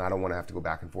with, and I don't want to have to go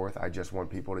back and forth. I just want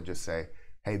people to just say,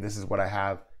 hey, this is what I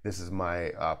have. This is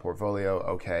my portfolio.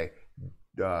 Okay,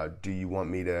 do you want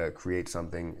me to create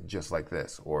something just like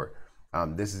this? Or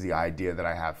This is the idea that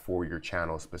I have for your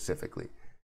channel specifically.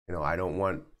 You know, I don't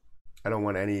want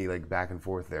any like back and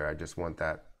forth there. I just want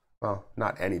that, well,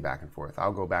 not any back and forth.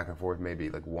 I'll go back and forth maybe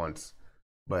like once,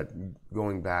 but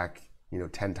going back, you know,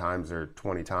 10 times or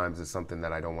 20 times is something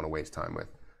that I don't want to waste time with.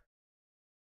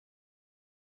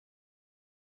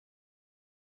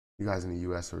 You guys in the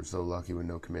US are so lucky with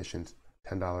no commissions.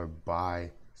 $10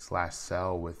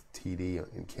 buy/sell with TD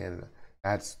in Canada.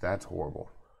 That's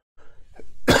horrible.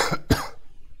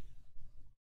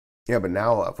 Yeah, but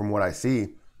now from what I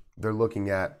see, they're looking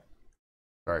at,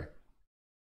 sorry,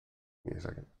 give me a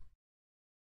second.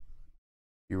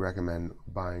 You recommend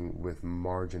buying with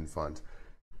margin funds.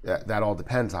 That all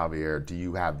depends,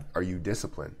 Javier. Are you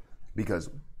disciplined? Because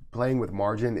playing with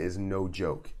margin is no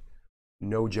joke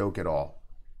at all.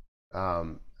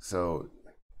 So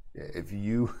if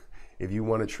you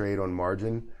want to trade on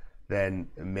margin, then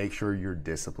make sure you're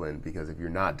disciplined, because if you're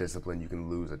not disciplined, you can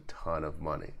lose a ton of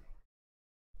money.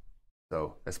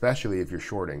 So especially if you're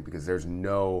shorting, because there's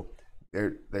no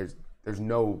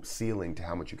ceiling to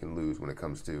how much you can lose when it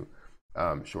comes to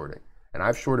shorting. And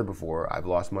I've shorted before. I've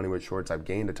lost money with shorts. I've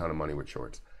gained a ton of money with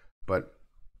shorts. But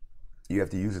you have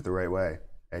to use it the right way,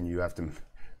 and you have to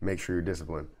make sure you're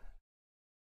disciplined.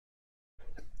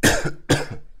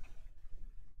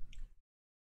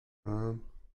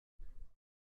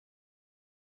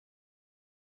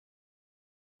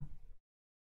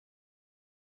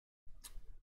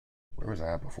 Where was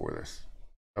I at before this?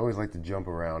 I always like to jump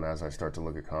around as I start to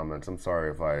look at comments. I'm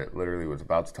sorry if I literally was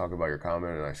about to talk about your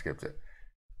comment and I skipped it.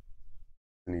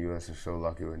 In the US are so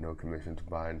lucky with no commission to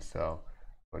buy and sell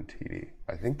on TD.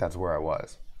 I think that's where I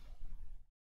was.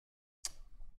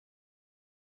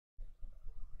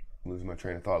 I'm losing my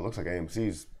train of thought. It looks like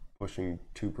AMC's pushing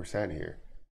 2% here.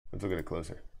 Let's look at it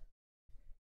closer.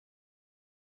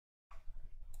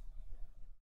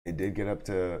 It did get up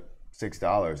to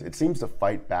 $6. It seems to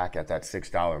fight back at that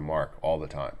 $6 mark all the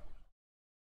time.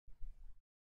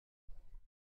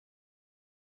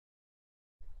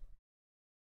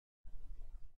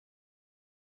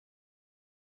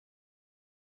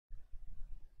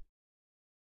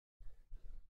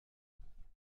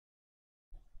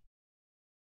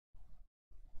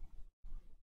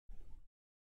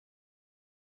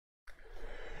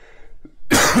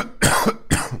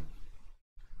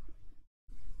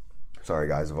 Sorry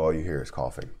guys, if all you hear is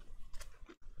coughing.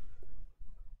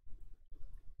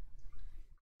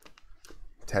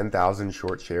 10,000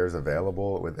 short shares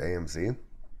available with AMC.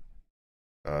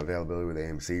 Availability with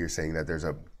AMC, you're saying that there's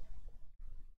a...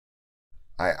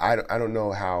 I don't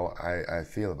know how I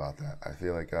feel about that. I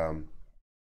feel like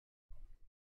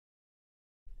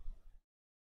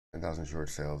 10,000 short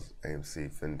sales,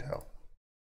 AMC, Fintel.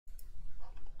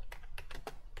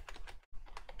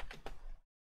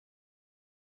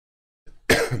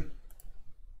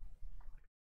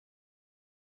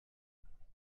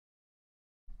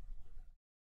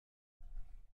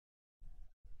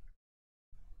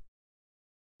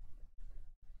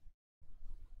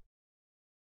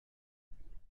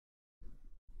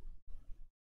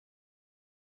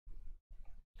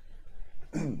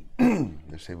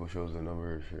 This table shows the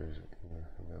number of shares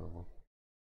available.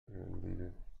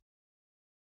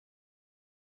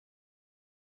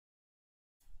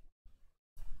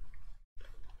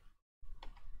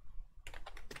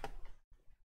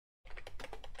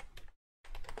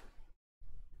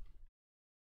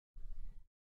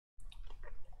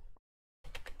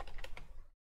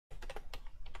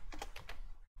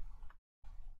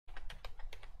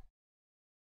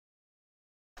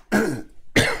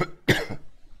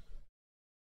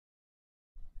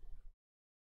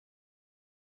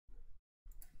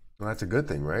 Well, that's a good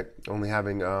thing, right? Only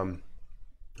having a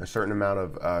certain amount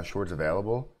of shorts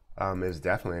available is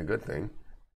definitely a good thing.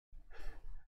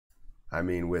 I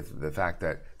mean, with the fact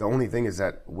that the only thing is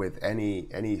that with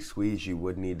any squeeze, you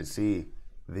would need to see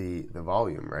the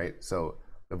volume, right? So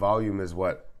the volume is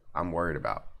what I'm worried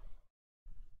about.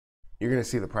 You're going to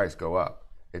see the price go up.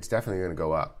 It's definitely going to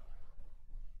go up.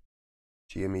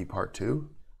 GME part 2?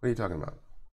 What are you talking about?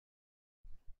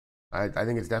 I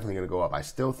think it's definitely going to go up. I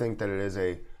still think that it is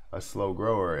a slow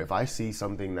grower. If I see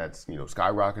something that's, you know,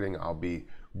 skyrocketing, I'll be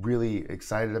really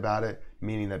excited about it,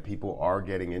 meaning that people are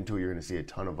getting into it. You're going to see a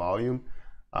ton of volume.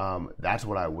 That's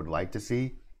what I would like to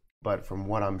see. But from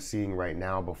what I'm seeing right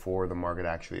now, before the market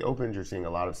actually opens, you're seeing a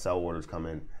lot of sell orders come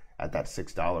in at that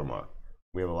 $6 mark.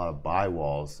 We have a lot of buy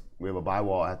walls. We have a buy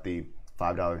wall at the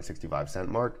 $5.65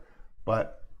 mark,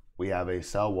 but we have a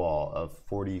sell wall of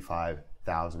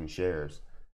 45,000 shares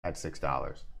at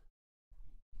 $6.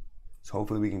 So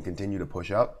hopefully we can continue to push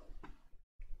up.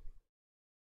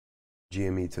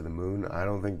 GME to the moon. I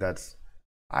don't think that's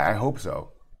I hope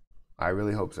so. I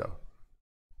really hope so.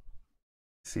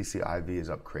 CCIV is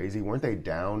up crazy. Weren't they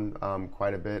down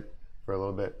quite a bit for a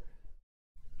little bit?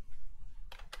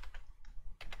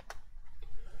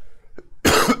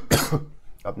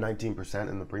 Up 19%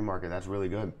 in the pre-market. That's really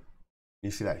good. You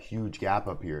see that huge gap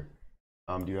up here.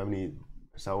 Do you have any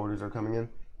sell orders that are coming in?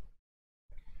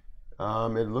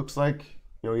 It looks like,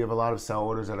 you know, you have a lot of sell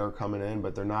orders that are coming in,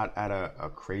 but they're not at a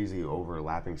crazy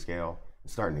overlapping scale.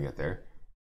 It's starting to get there.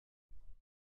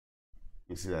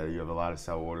 You see that you have a lot of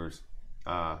sell orders.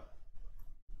 And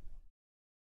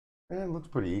it looks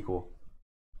pretty equal.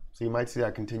 So you might see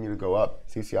that continue to go up.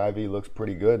 CCIV looks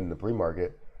pretty good in the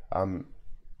pre-market.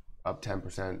 Up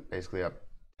 10%, basically up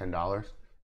 $10.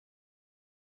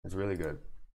 It's really good.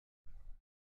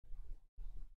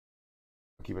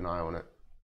 Keep an eye on it.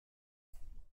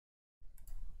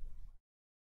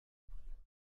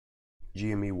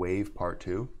 GME Wave Part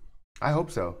 2. I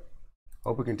hope so.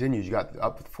 Hope it continues. You got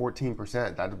up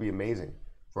 14%. That would be amazing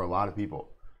for a lot of people.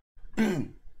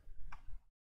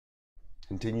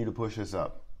 Continue to push this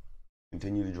up.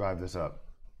 Continue to drive this up.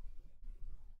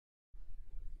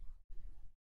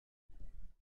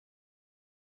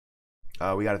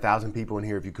 We got 1,000 people in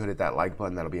here. If you could hit that like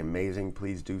button, that'll be amazing.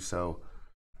 Please do so.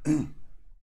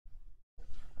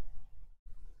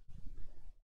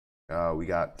 We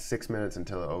got 6 minutes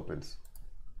until it opens,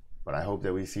 but I hope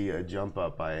that we see a jump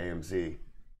up by AMC.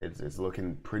 It's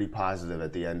looking pretty positive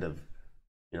at the end of,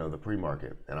 you know, the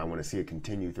pre-market, and I want to see it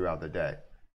continue throughout the day.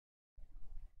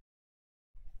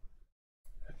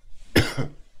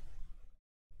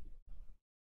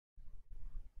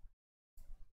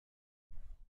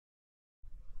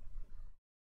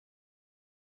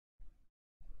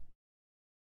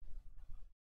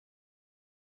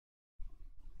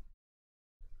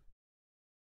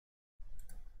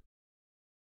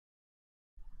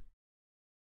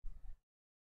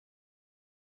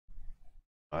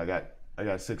 I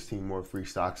got 16 more free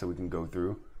stocks that we can go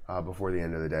through before the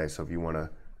end of the day. So if you want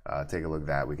to take a look at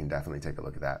that, we can definitely take a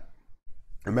look at that.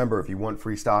 Remember, if you want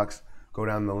free stocks, go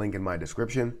down the link in my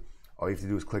description. All you have to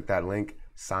do is click that link,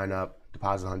 sign up,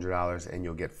 deposit $100, and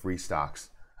you'll get free stocks.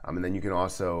 And then you can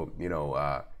also, you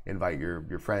know, invite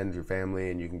your friends, your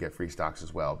family, and you can get free stocks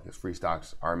as well, because free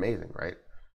stocks are amazing, right?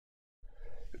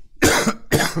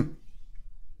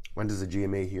 When does the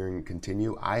GMA hearing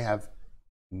continue? I have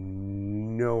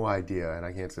no idea, and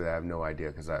I can't say that I have no idea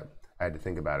because I had to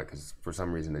think about it because for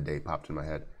some reason the date popped in my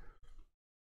head.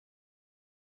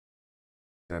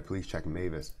 And please check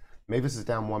Mavis. Mavis is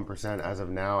down 1% as of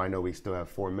now. I know we still have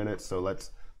 4 minutes, so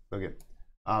let's look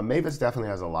at Mavis.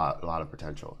 Definitely has a lot of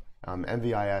potential.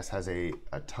 MVIS has a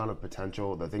ton of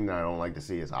potential. The thing that I don't like to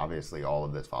see is obviously all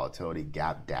of this volatility.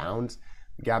 Gap downs.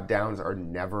 Gap downs are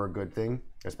never a good thing,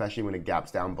 especially when it gaps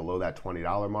down below that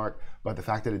 $20 mark. But the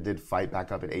fact that it did fight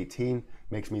back up at 18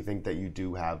 makes me think that you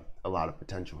do have a lot of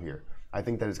potential here. I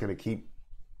think that it's going to keep,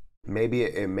 maybe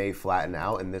it may flatten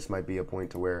out, and this might be a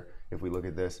point to where if we look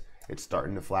at this, it's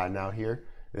starting to flatten out here.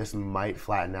 This might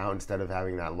flatten out. Instead of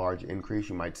having that large increase,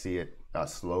 you might see it a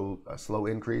slow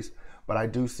increase. But I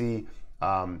do see,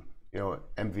 you know,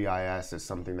 MVIS is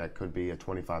something that could be a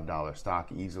 $25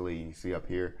 stock easily. You see up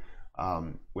here.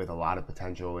 With a lot of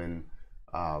potential. And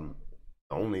the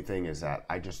only thing is that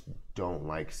I just don't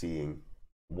like seeing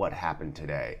what happened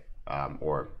today,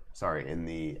 in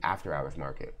the after hours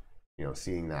market. You know,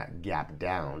 seeing that gap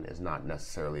down is not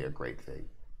necessarily a great thing,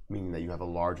 meaning that you have a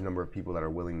large number of people that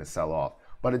are willing to sell off.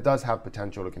 But it does have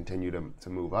potential to continue to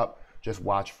move up. Just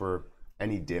watch for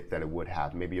any dip that it would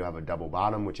have. Maybe you have a double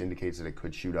bottom, which indicates that it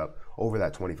could shoot up over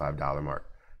that $25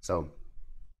 mark. So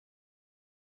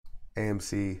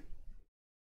AMC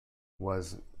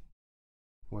was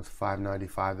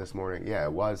 $5.95 this morning. Yeah,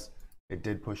 it was. It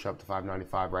did push up to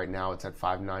 $5.95. Right now it's at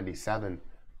 $5.97.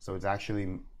 So it's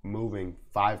actually moving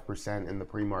 5% in the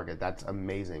pre-market. That's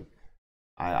amazing.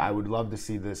 I would love to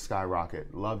see this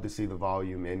skyrocket. Love to see the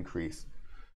volume increase.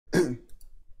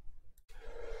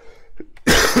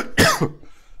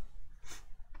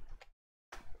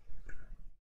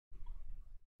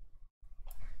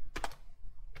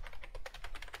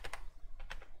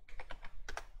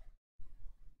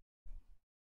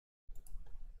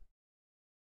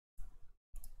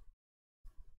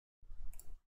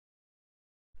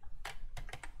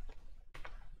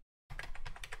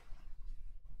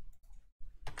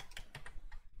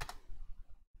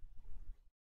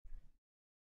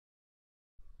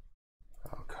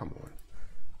 Come on.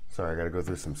 Sorry, I got to go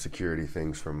through some security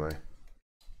things for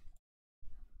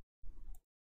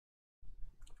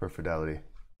Fidelity.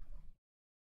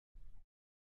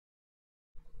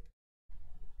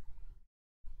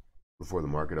 Before the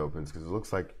market opens, because it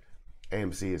looks like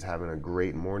AMC is having a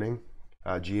great morning.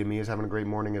 GME is having a great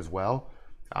morning as well.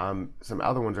 Some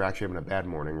other ones are actually having a bad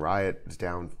morning. RIOT is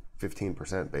down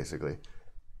 15% basically.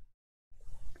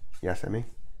 Yes, Emmy?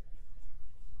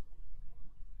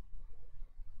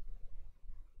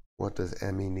 What does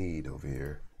Emmy need over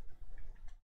here?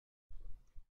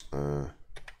 Come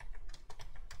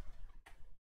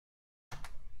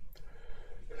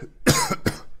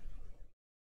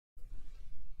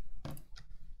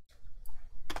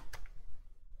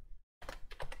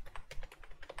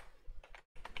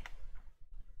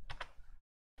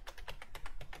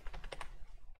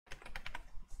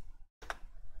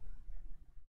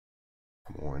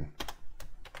on.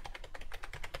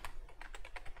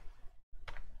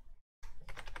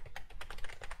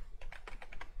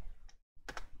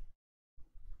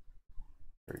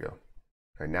 There we go. All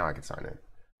right, now I can sign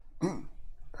in.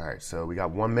 All right, so we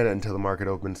got 1 minute until the market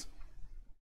opens.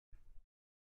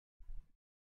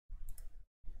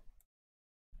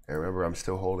 And remember, I'm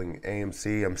still holding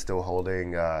AMC. I'm still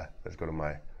holding, let's go to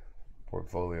my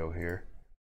portfolio here.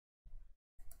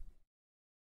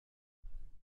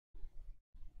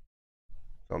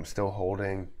 So I'm still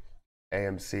holding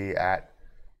AMC at,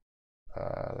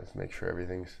 let's make sure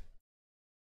everything's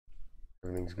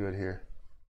good here.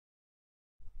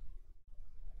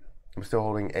 I'm still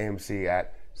holding AMC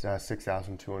at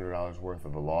 $6,200 worth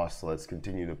of a loss. So let's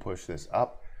continue to push this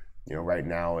up. You know, right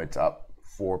now it's up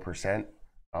 4%.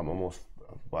 Almost,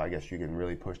 well, I guess you can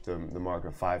really push the mark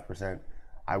of 5%.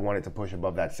 I want it to push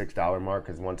above that $6 mark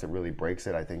because once it really breaks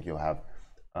it, I think you'll have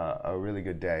a really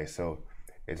good day. So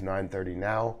it's 9:30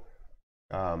 now.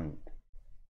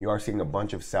 You are seeing a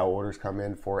bunch of sell orders come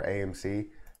in for AMC.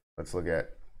 Let's look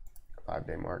at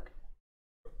 5-day mark.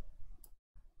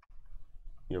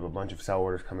 You have a bunch of sell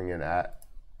orders coming in at,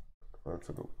 let's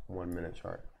look at 1 minute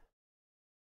chart.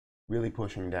 Really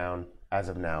pushing down as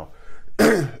of now.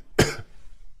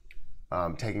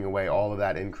 Taking away all of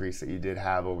that increase that you did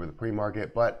have over the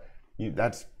pre-market, but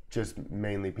that's just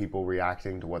mainly people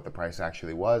reacting to what the price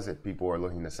actually was. If people are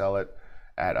looking to sell it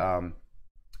at, oh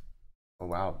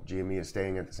wow, GME is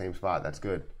staying at the same spot. That's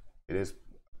good. It is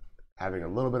having a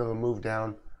little bit of a move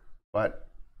down, but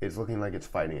it's looking like it's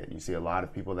fighting it. You see a lot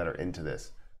of people that are into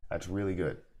this. That's really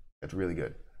good. That's really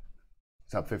good.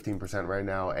 It's up 15% right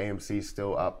now. AMC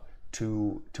still up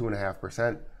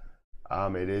 2.5%.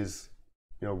 It is,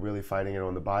 you know, really fighting it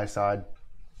on the buy side.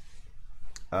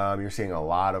 You're seeing a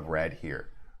lot of red here.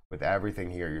 With everything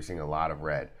here, you're seeing a lot of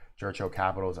red. Churchill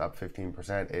Capital is up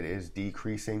 15%. It is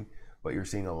decreasing, but you're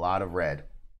seeing a lot of red.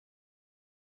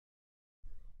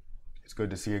 It's good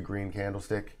to see a green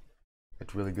candlestick.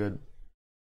 It's really good.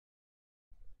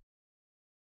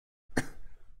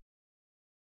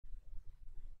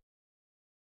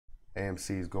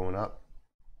 AMC is going up.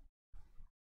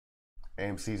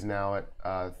 AMC is now at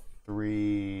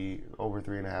over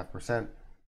 3.5%.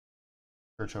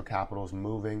 Churchill Capital is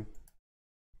moving.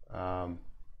 Come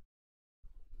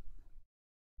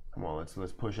on, let's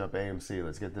push up AMC.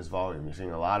 Let's get this volume. You're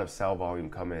seeing a lot of sell volume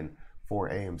come in for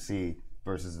AMC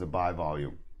versus the buy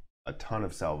volume. A ton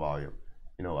of sell volume,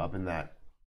 you know, up in that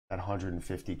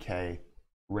 150K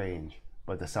range.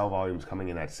 But the sell volume is coming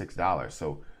in at $6.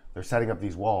 So they're setting up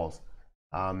these walls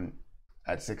at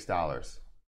 $6,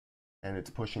 and it's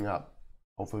pushing up.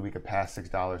 Hopefully we could pass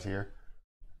 $6 here.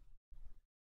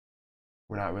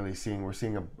 We're not really seeing, we're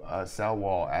seeing a sell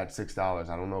wall at $6.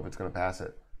 I don't know if it's going to pass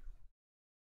it.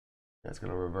 Yeah, it's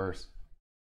going to reverse.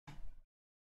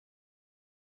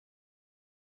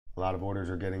 A lot of orders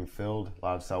are getting filled. A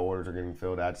lot of sell orders are getting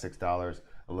filled at $6,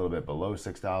 a little bit below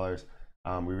 $6.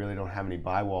 We really don't have any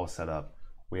buy walls set up.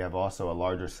 We have also a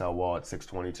larger sell wall at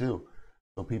 622.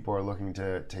 So people are looking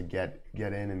to get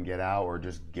in and get out, or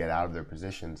just get out of their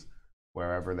positions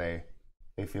wherever they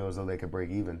feel as though they could break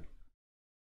even.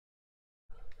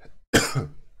 So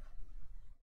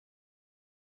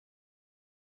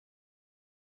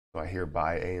I hear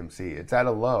buy AMC. It's at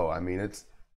a low. I mean, it's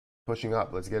pushing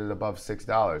up. Let's get it above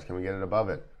 $6. Can we get it above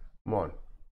it? Come on.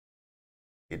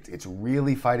 It's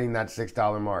really fighting that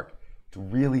 $6 mark. It's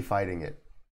really fighting it.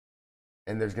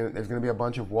 And there's gonna be a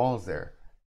bunch of walls there.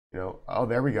 You know, oh,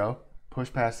 there we go.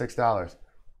 Push past $6.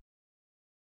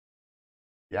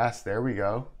 Yes, there we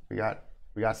go. We got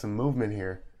some movement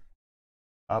here.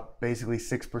 Up basically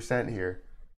 6% here.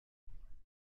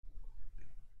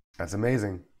 That's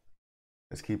amazing.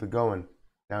 Let's keep it going.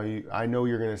 Now I know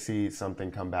you're gonna see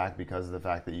something come back because of the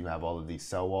fact that you have all of these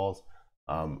sell walls.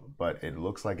 But it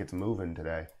looks like it's moving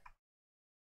today.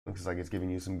 Looks like it's giving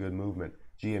you some good movement.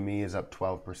 GME is up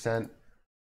 12%.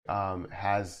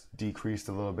 Has decreased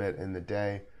a little bit in the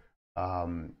day.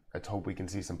 Let's hope we can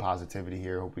see some positivity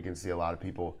here. Hope we can see a lot of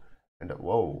people And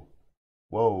whoa,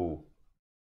 whoa,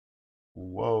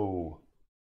 whoa.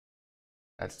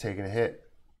 That's taking a hit.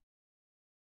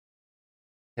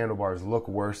 Handlebars look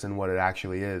worse than what it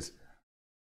actually is,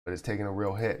 but it's taking a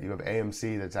real hit. You have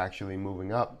AMC that's actually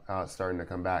moving up, starting to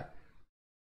come back.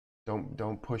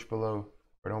 Don't push below,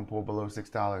 or don't pull below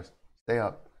 $6. Stay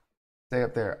up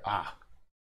there.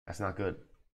 That's not good.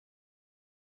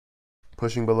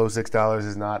 Pushing below $6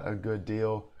 is not a good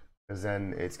deal, because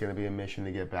then it's going to be a mission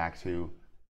to get back to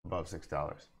above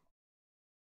 $6.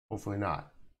 Hopefully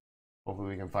not. Hopefully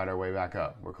we can find our way back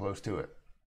up. We're close to it.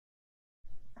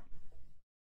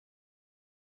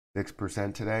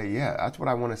 6% today. Yeah, that's what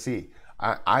I want to see.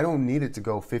 I don't need it to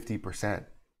go 50%.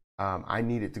 I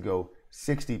need it to go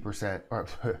 60%. Or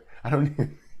I don't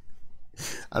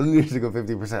need it to go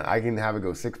 50%. I can have it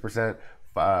go 6%,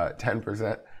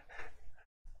 10%.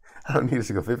 I don't need it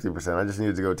to go 50%. I just need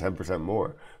it to go 10%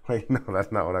 more. Like, no,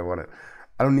 that's not what I wanted.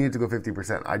 I don't need it to go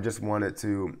 50%. I just want it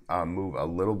to move a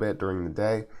little bit during the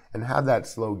day and have that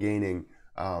slow gaining,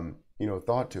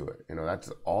 thought to it.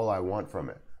 That's all I want from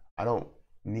it. I don't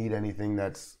need anything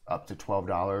that's up to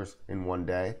 $12 in one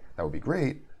day. That would be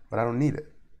great, but I don't need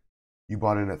it. You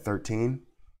bought in at 13.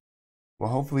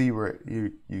 Well, hopefully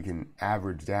you can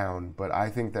average down, but I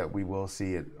think that we will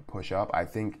see it push up. I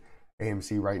think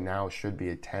AMC right now should be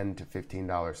a $10 to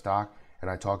 $15 stock, and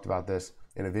I talked about this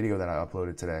in a video that I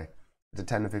uploaded today. It's a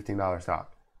 $10 to $15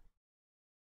 stock.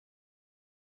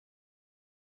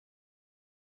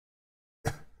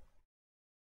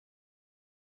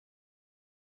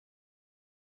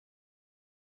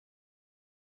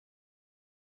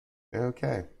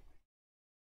 Okay.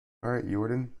 All right,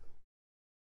 Jordan.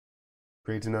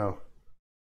 Great to know.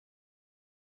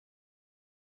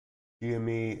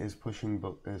 GME is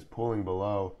pulling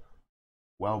below,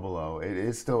 well below. It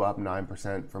is still up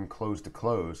 9% from close to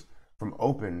close. From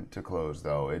open to close,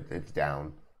 though, it's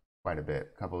down quite a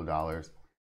bit, a couple of dollars.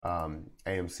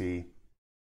 AMC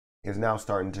is now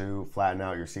starting to flatten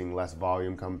out. You're seeing less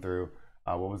volume come through.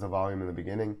 What was the volume in the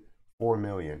beginning? 4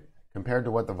 million. Compared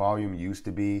to what the volume used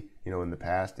to be, in the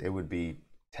past, it would be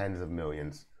tens of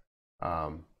millions,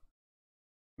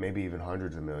 maybe even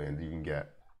hundreds of millions you can get,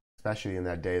 especially in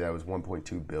that day that was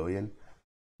 1.2 billion.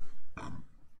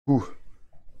 Whew.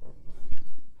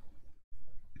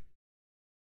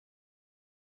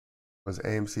 Was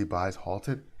AMC buys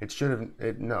halted? It shouldn't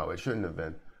have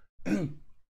been.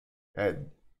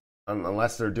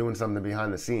 Unless they're doing something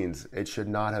behind the scenes, it should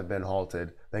not have been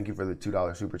halted. Thank you for the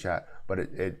 $2 super chat, but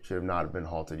it should not have been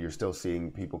halted. You're still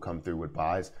seeing people come through with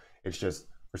buys. It's just,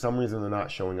 for some reason, they're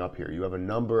not showing up here. You have a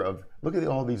number of, look at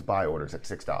all these buy orders at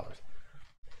 $6.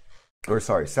 Or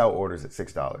sorry, sell orders at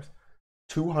 $6.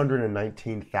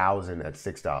 219,000 at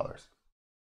 $6.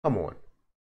 Come on.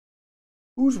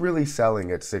 Who's really selling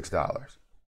at $6?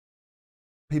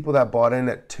 People that bought in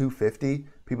at $2.50,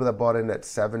 people that bought in at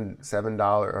 $7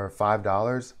 or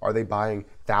 $5, are they buying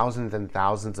thousands and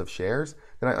thousands of shares?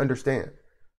 Then I understand.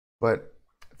 But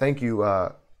thank you,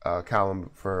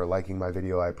 Callum, for liking my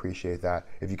video. I appreciate that.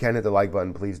 If you can hit the like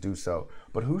button, please do so.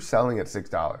 But who's selling at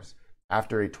 $6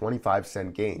 after a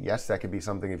 25-cent gain? Yes, that could be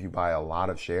something if you buy a lot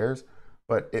of shares,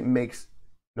 but it makes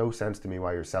no sense to me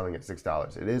why you're selling at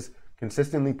 $6. It is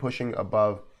consistently pushing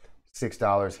above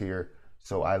 $6 here,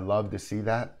 so I love to see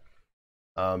that,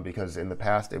 because in the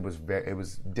past it was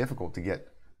difficult to get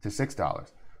to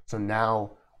 $6. So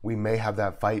now we may have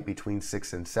that fight between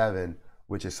 6 and 7,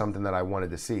 which is something that I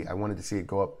wanted to see. I wanted to see it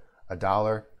go up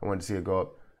 $1. I wanted to see it go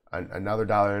up another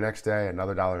 $1 the next day,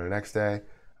 another $1 the next day.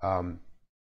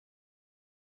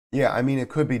 Yeah, I mean, it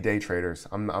could be day traders.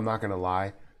 I'm not gonna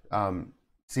lie.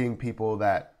 Seeing people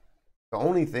that, the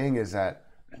only thing is that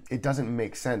it doesn't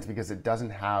make sense because it doesn't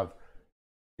have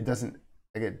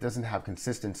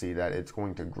consistency that it's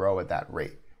going to grow at that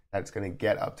rate, that it's going to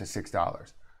get up to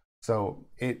 $6. So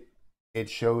it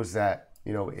shows that,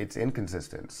 it's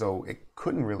inconsistent. So it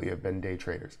couldn't really have been day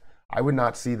traders. I would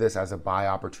not see this as a buy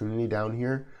opportunity down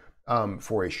here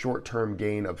for a short-term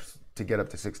gain to get up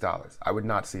to $6. I would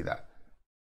not see that.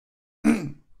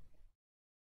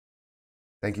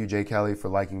 Thank you, Jay Kelly, for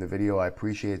liking the video. I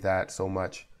appreciate that so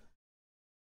much.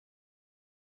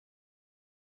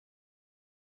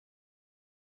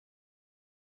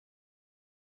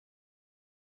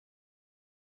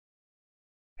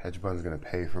 Hedge fund's gonna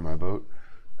pay for my boat.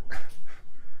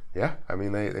 Yeah, I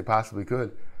mean, they possibly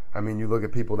could. I mean, you look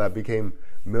at people that became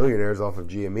millionaires off of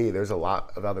GME. There's a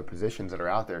lot of other positions that are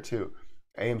out there too.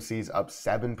 AMC's up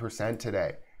 7%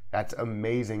 today. That's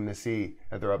amazing to see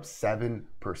that they're up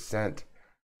 7%.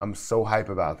 I'm so hype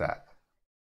about that.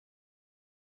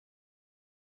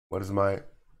 What does my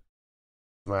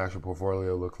actual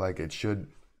portfolio look like? It should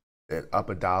up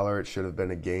 $1. It should have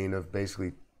been a gain of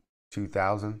basically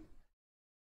 2,000.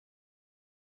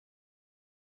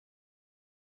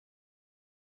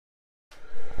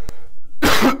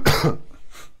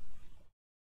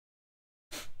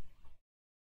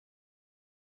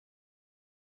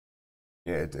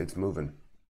 Yeah, it's moving.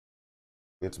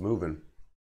 It's moving.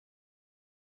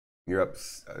 You're up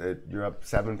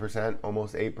 7%,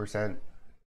 almost 8%.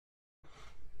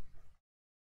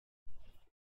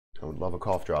 I would love a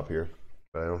cough drop here,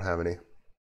 but I don't have any.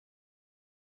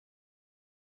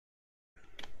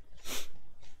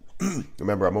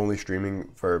 Remember, I'm only streaming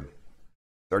for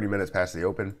 30 minutes past the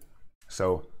open.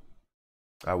 So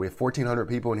we have 1,400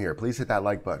 people in here. Please hit that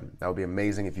like button. That would be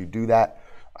amazing if you do that.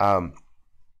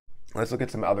 Let's look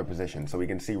at some other positions. So we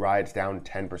can see RIOT's down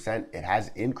 10%. It has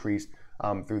increased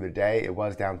through the day. It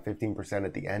was down 15%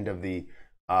 at the end of the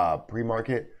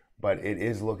pre-market, but it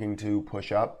is looking to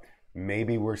push up.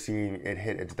 Maybe we're seeing it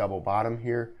hit its double bottom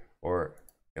here, or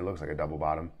it looks like a double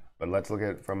bottom. But let's look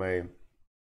at it from a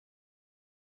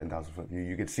 10,000 foot view.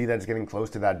 You can see that it's getting close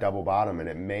to that double bottom, and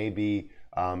it may be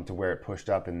to where it pushed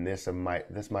up, and this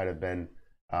might have been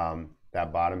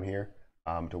that bottom here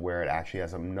to where it actually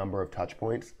has a number of touch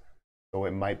points. So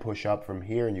it might push up from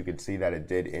here, and you can see that it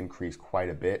did increase quite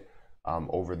a bit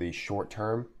over the short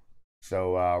term.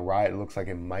 So RIOT looks like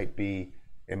it might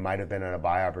have been at a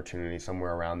buy opportunity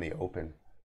somewhere around the open.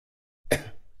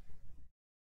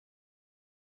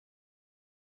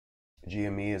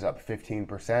 GME is up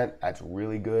 15%. That's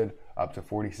really good, up to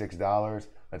 $46.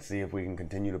 Let's see if we can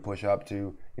continue to push up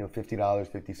to $50,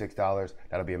 $56.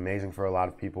 That'll be amazing for a lot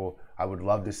of people. I would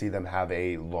love to see them have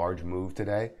a large move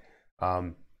today,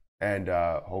 and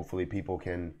hopefully people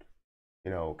can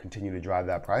continue to drive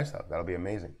that price up. That'll be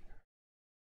amazing.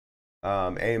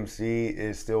 AMC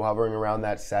is still hovering around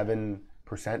that 7%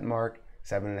 mark,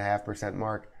 7.5%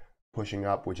 mark, pushing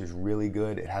up, which is really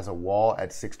good. It has a wall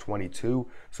at 622.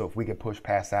 So if we could push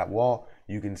past that wall,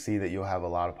 you can see that you'll have a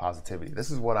lot of positivity. This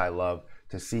is what I love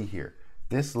to see here.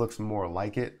 This looks more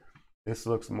like it. This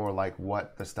looks more like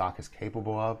what the stock is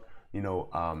capable of.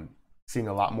 Seeing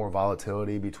a lot more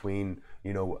volatility between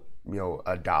 $1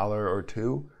 or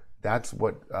 $2. That's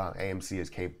what AMC is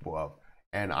capable of.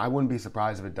 And I wouldn't be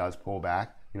surprised if it does pull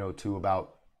back, to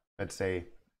about, let's say,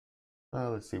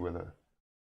 let's see where the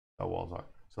sell walls are.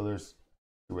 So there's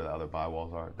where the other buy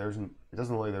walls are. It doesn't look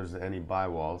like there's any buy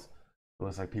walls. It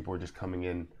looks like people are just coming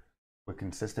in with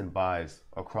consistent buys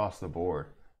across the board.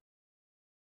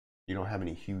 You don't have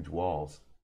any huge walls,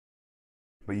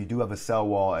 but you do have a sell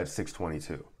wall at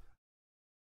 622.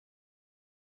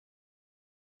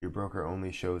 Your broker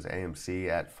only shows AMC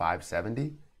at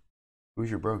 570. Who's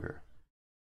your broker?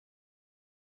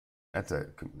 That's a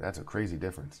crazy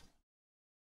difference.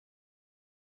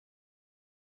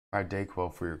 Try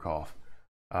Dayquil for your cough.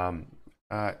 I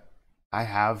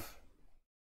have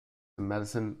some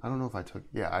medicine. I don't know if I took.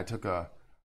 Yeah, I take what's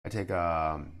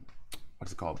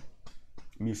it called?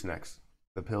 Mucinex.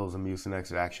 The pills of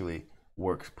Mucinex. It actually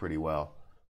works pretty well.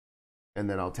 And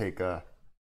then I'll take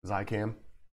Zicam,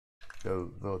 the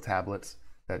little tablets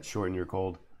that shorten your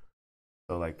cold.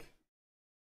 So like,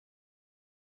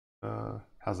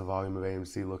 how's the volume of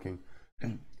AMC looking?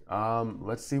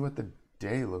 Let's see what the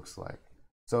day looks like.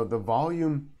 So the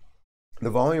volume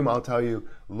I'll tell you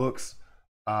looks,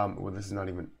 well, this is not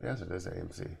even, yes, it is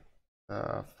AMC.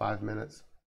 5 minutes.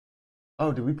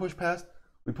 Oh, did we push past?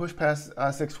 We pushed past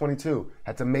 622.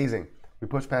 That's amazing. We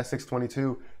pushed past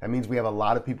 622. That means we have a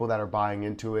lot of people that are buying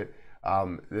into it.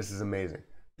 This is amazing.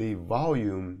 The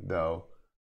volume, though,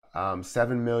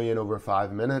 7 million over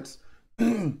 5 minutes.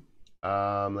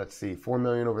 Let's see, 4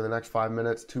 million over the next 5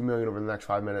 minutes, 2 million over the next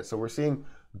 5 minutes. So we're seeing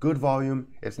good volume.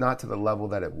 It's not to the level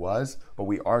that it was, but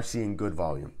we are seeing good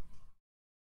volume.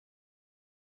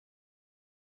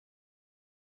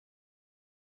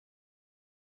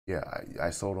 Yeah, I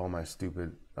sold all my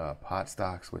stupid pot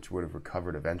stocks, which would have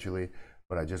recovered eventually,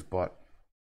 but I just bought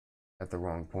at the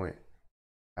wrong point.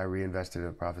 I reinvested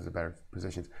in profits of better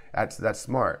positions. That's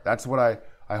smart. That's what I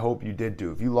hope you did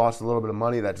do. If you lost a little bit of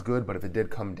money, that's good, but if it did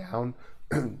come down,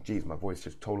 geez, my voice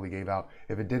just totally gave out.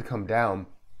 If it did come down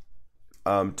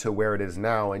to where it is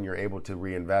now and you're able to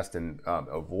reinvest and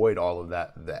avoid all of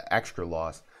that, the extra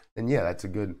loss, then yeah, that's a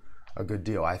good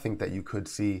deal. I think that you could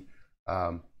see,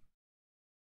 you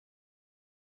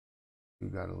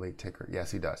got a late ticker.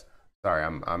 Yes, he does. Sorry,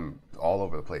 I'm all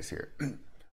over the place here.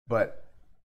 But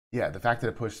yeah, the fact that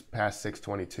it pushed past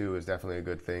 622 is definitely a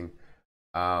good thing.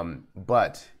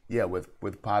 But yeah,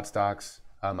 with pot stocks,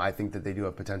 I think that they do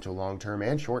have potential long-term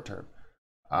and short-term.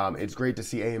 It's great to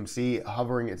see AMC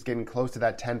hovering. It's getting close to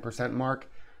that 10% mark.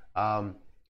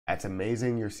 That's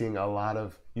amazing. You're seeing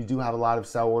you do have a lot of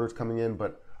sell orders coming in,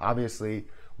 but obviously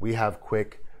we have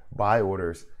quick buy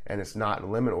orders and it's not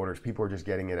limit orders. People are just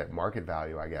getting it at market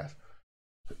value, I guess.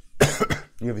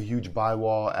 You have a huge buy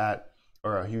wall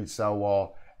or a huge sell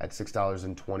wall at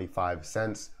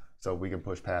 $6.25. So we can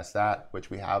push past that, which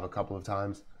we have a couple of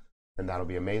times, and that'll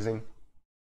be amazing.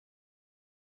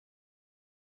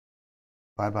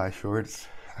 Bye-bye shorts.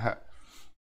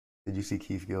 Did you see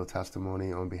Keith Gill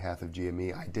testimony on behalf of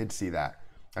GME? I did see that.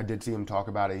 I did see him talk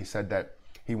about it. He said that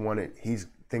he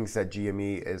thinks that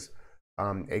GME is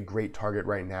a great target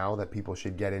right now, that people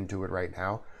should get into it right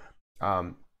now.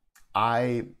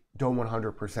 I don't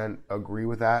 100% agree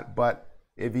with that, but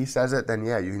if he says it, then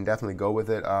yeah, you can definitely go with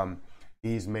it.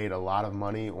 He's made a lot of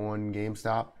money on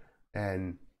GameStop,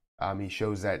 and he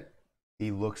shows that he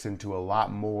looks into a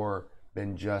lot more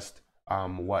than just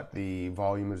what the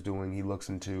volume is doing. He looks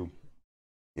into,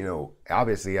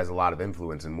 obviously he has a lot of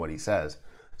influence in what he says,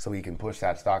 so he can push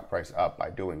that stock price up by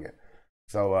doing it.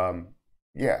 So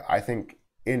yeah, I think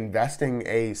investing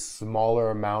a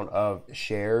smaller amount of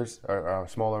shares or a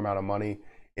smaller amount of money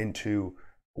into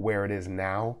where it is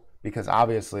now, because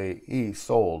obviously he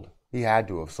had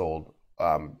to have sold,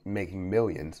 making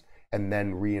millions, and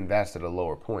then reinvest at a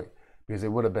lower point, because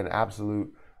it would have been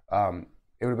absolutely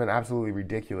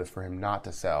ridiculous for him not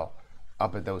to sell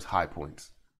up at those high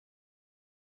points.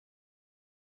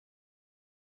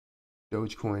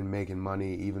 Dogecoin making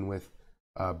money even with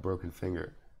a broken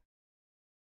finger.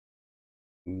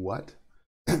 What?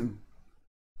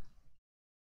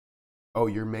 Oh,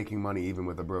 you're making money even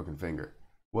with a broken finger.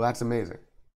 Well, that's amazing.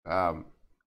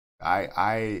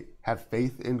 I have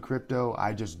faith in crypto.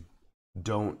 I just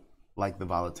don't like the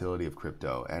volatility of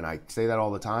crypto. And I say that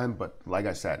all the time, but like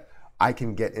I said, I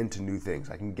can get into new things.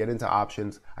 I can get into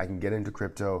options. I can get into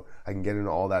crypto. I can get into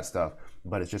all that stuff,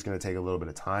 but it's just going to take a little bit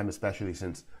of time, especially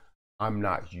since I'm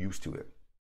not used to it.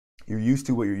 You're used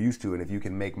to what you're used to, and if you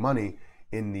can make money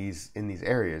in these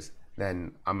areas,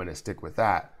 then I'm going to stick with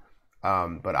that.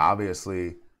 But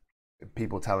obviously,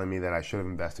 people telling me that I should have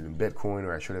invested in Bitcoin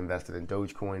or I should have invested in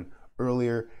Dogecoin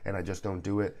earlier, and I just don't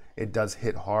do it. It does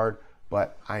hit hard,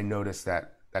 but I noticed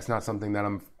that that's not something that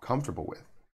I'm comfortable with.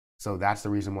 So that's the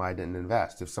reason why I didn't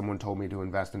invest. If someone told me to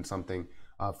invest in something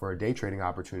for a day trading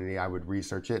opportunity, I would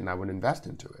research it and I would invest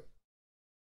into it.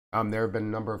 There have been a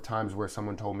number of times where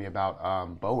someone told me about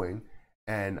Boeing,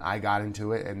 and I got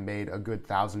into it and made a good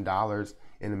 $1,000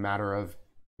 in a matter of,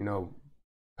 a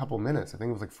couple minutes. I think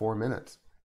it was like 4 minutes.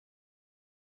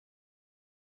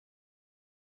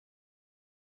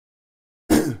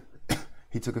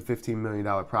 He took a $15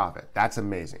 million profit. That's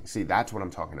amazing. See, that's what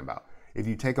I'm talking about. If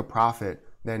you take a profit,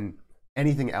 then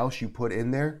anything else you put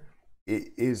in there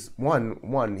is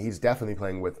one, he's definitely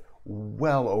playing with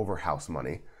well over house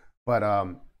money. But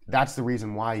that's the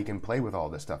reason why he can play with all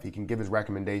this stuff. He can give his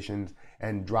recommendations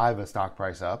and drive a stock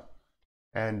price up.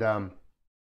 And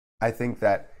I think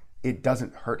that it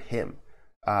doesn't hurt him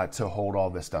to hold all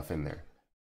this stuff in there.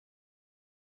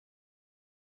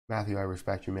 Matthew, I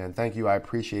respect you, man. Thank you. I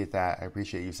appreciate that. I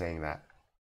appreciate you saying that.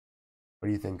 What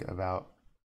do you think about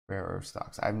rare earth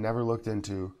stocks? I've never looked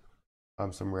into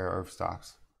some rare earth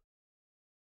stocks.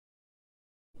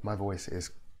 My voice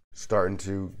is starting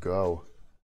to go.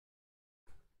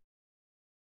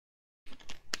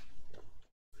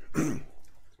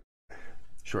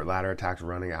 Short ladder attacks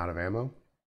running out of ammo.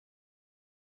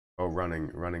 Oh,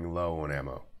 running low on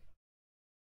ammo.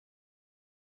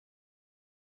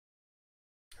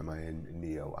 Am I in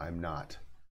Neo? I'm not.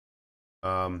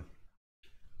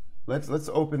 Let's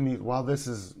open these while this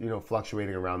is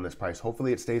fluctuating around this price.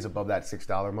 Hopefully it stays above that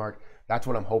 $6 mark. That's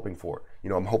what I'm hoping for.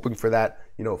 I'm hoping for that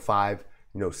 5,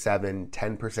 7,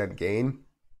 10% gain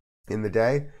in the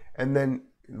day, and then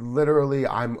literally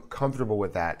I'm comfortable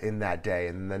with that in that day.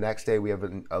 And the next day we have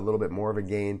a little bit more of a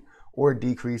gain or a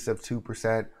decrease of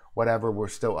 2%, whatever. We're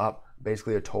still up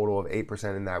basically a total of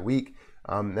 8% in that week.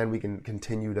 Then we can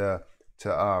continue to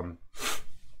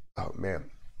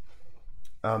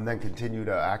then continue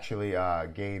to actually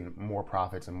gain more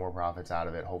profits and more profits out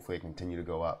of it. Hopefully it continue to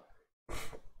go up.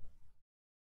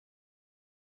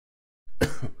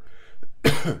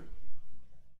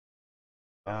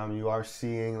 You are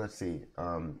seeing, let's see,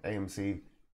 AMC,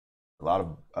 a lot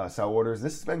of sell orders.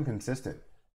 This has been consistent.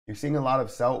 You're seeing a lot of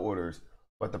sell orders,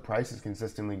 but the price is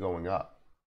consistently going up.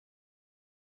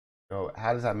 So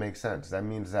how does that make sense? That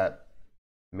means that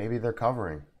maybe they're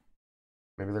covering.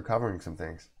 Maybe they're covering some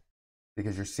things.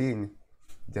 Because you're seeing,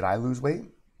 did I lose weight?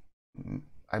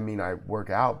 I mean, I work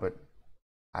out, but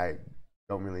I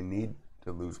don't really need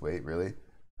to lose weight, really.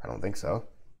 I don't think so.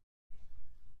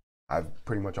 I've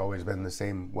pretty much always been the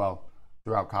same. Well,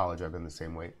 throughout college, I've been the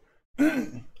same weight.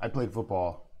 I played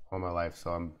football all my life,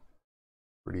 so I'm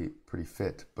pretty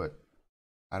fit, but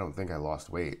I don't think I lost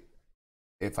weight.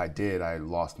 If I did, I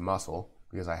lost muscle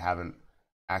because I haven't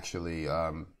actually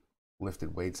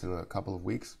lifted weights in a couple of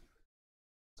weeks.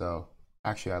 So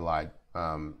actually, I lied.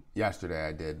 Yesterday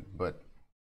I did, but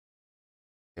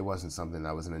it wasn't something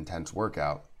that was an intense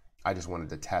workout. I just wanted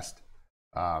to test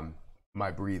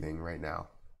my breathing right now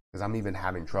because I'm even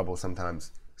having trouble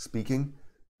sometimes speaking.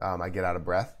 I get out of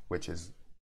breath, which is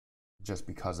just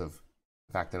because of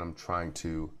the fact that I'm trying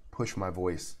to push my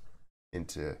voice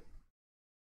into,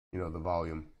 the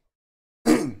volume.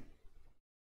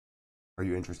 Are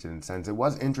you interested in SENS? It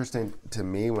was interesting to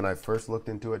me when I first looked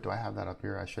into it. Do I have that up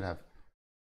here? I should have.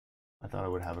 I thought I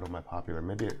would have it on my popular.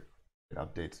 Maybe it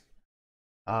updates.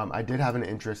 I did have an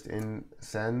interest in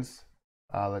SENS.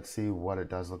 Let's see what it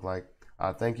does look like.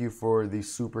 Thank you for the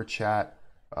super chat,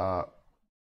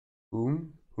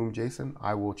 Jason.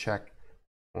 I will check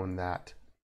on that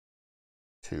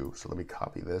too. So let me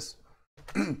copy this.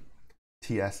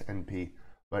 TSNP.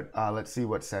 But let's see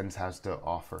what SENS has to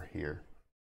offer here.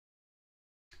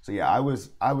 So yeah, I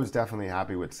was definitely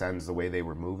happy with SENS the way they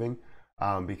were moving,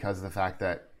 because of the fact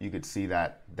that you could see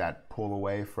that pull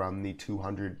away from the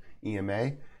 200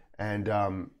 EMA,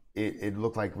 and it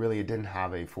looked like really it didn't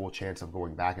have a full chance of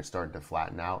going back. It started to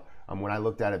flatten out. When I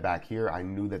looked at it back here, I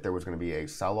knew that there was going to be a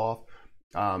sell-off,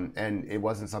 and it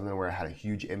wasn't something where it had a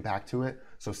huge impact to it.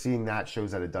 So seeing that shows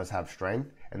that it does have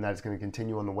strength and that it's going to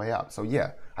continue on the way up. So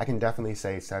yeah, I can definitely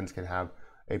say SENS can have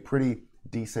a pretty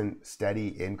decent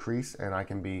steady increase, and I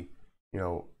can be,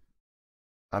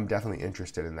 I'm definitely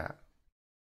interested in that.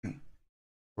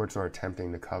 Shorts are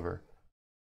attempting to cover.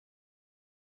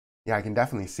 Yeah, I can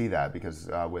definitely see that because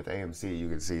with AMC, you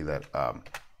can see that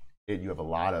you have a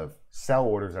lot of sell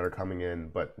orders that are coming in,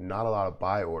 but not a lot of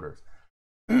buy orders.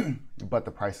 But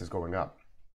the price is going up.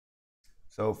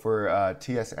 So for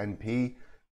TSNP,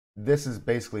 this is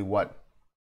basically what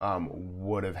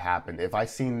would have happened if I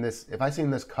seen this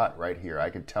cut right here. I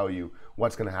could tell you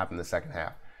what's going to happen in the second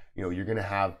half. You're going to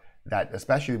have that,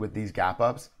 especially with these gap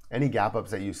ups. Any gap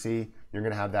ups that you see, you're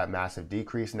going to have that massive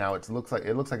decrease. Now it looks like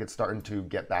it's starting to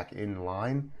get back in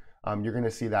line. You're going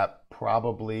to see that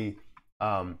probably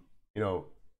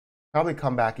probably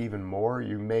come back even more.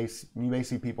 You may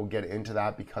see people get into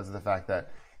that because of the fact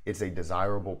that it's a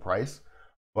desirable price,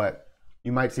 but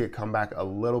you might see it come back a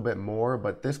little bit more.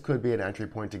 But this could be an entry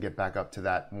point to get back up to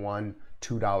that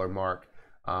 $1-2 mark.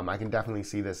 I can definitely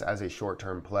see this as a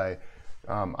short-term play.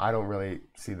 I don't really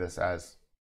see this as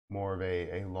more of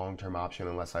a long-term option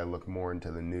unless I look more into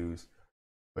the news.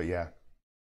 But yeah,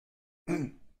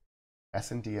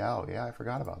 SNDL. Yeah, I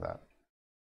forgot about that.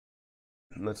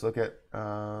 Let's look at,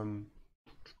 I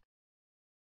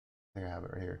think I have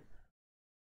it right here.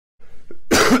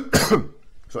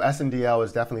 So SNDL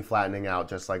is definitely flattening out,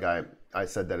 just like I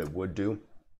said that it would do.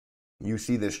 You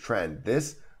see this trend.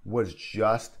 This was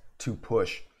just to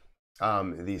push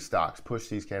these stocks, push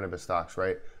these cannabis stocks,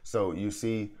 right? So you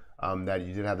see that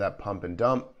you did have that pump and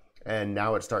dump, and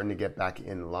now it's starting to get back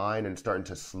in line and starting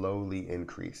to slowly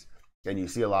increase. And you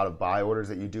see a lot of buy orders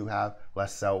that you do have,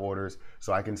 less sell orders.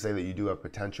 So I can say that you do have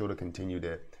potential to continue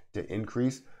to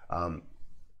increase.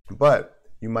 But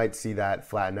you might see that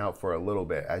flatten out for a little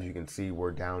bit. As you can see,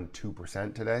 we're down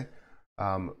 2% today.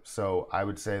 So I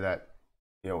would say that,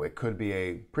 it could be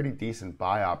a pretty decent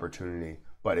buy opportunity.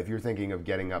 But if you're thinking of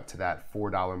getting up to that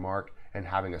 $4 mark and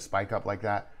having a spike up like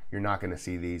that, you're not going to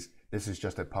see these. This is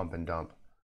just a pump and dump.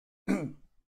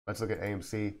 Let's look at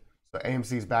AMC. So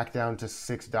AMC is back down to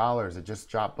 $6. It just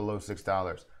dropped below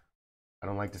 $6. I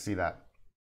don't like to see that.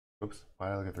 Oops, why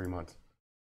did I look at 3 months?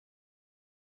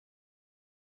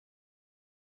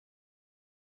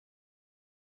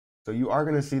 So you are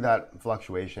going to see that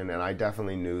fluctuation, and I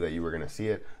definitely knew that you were going to see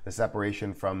it. The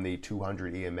separation from the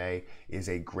 200 EMA is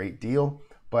a great deal,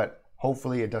 but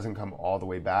hopefully it doesn't come all the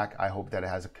way back. I hope that it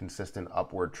has a consistent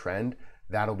upward trend.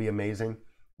 That'll be amazing.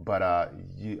 But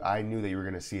I knew that you were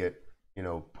going to see it,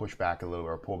 push back a little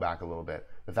or pull back a little bit.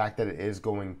 The fact that it is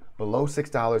going below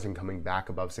 $6 and coming back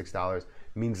above $6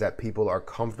 means that people are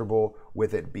comfortable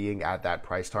with it being at that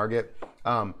price target.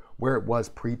 Where it was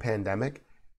pre-pandemic,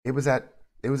 it was at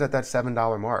that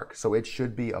 $7 mark. So it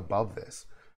should be above this.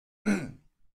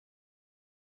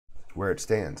 Where it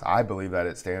stands. I believe that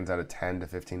it stands at a $10 to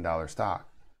 $15 stock.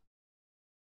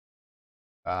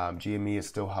 GME is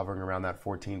still hovering around that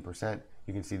 14%.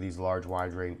 You can see these large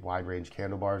wide range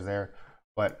candle bars there,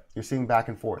 but you're seeing back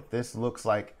and forth. This looks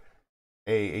like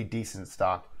a decent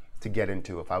stock to get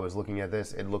into. If I was looking at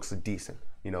this, it looks decent.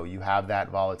 You have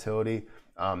that volatility.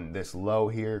 This low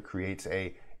here creates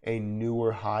a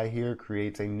newer high here,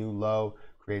 creates a new low,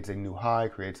 creates a new high,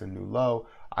 creates a new low.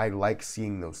 I like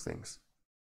seeing those things.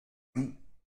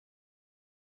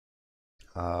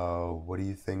 What do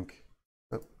you think?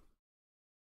 What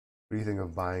do you think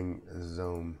of buying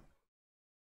Zome?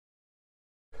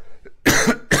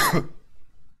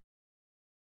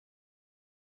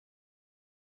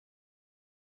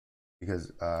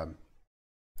 Because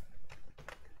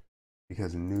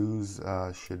news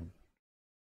should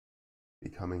be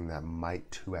coming that might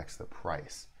 2x the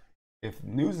price. If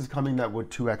news is coming that would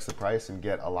 2x the price and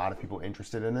get a lot of people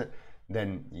interested in it,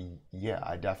 then yeah,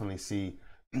 I definitely see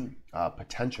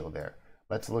potential there.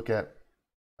 Let's look at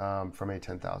from a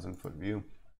 10,000 foot view.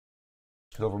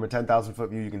 So from a 10,000 foot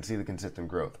view, you can see the consistent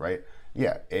growth, right?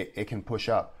 Yeah, it can push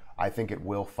up. I think it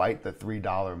will fight the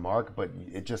 $3 mark, but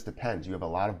it just depends. You have a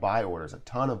lot of buy orders, a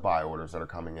ton of buy orders that are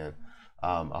coming in.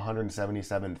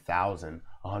 177,000,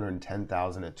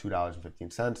 110,000 at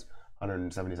 $2.15,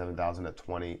 177,000 at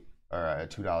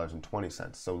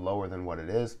 $2.20. So lower than what it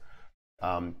is.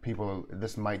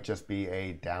 This might just be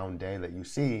a down day that you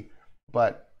see,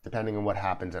 but depending on what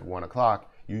happens at 1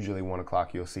 o'clock, usually 1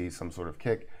 o'clock you'll see some sort of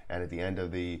kick, and at the end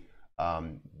of the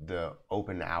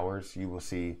open hours, you will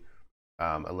see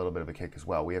a little bit of a kick as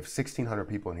well. We have 1,600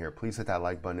 people in here. Please hit that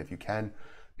like button if you can.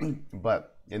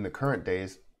 But in the current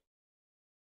days,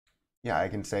 yeah, I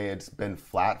can say it's been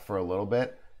flat for a little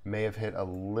bit. May have hit a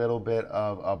little bit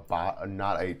of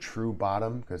not a true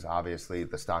bottom, because obviously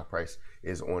the stock price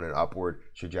is on an upward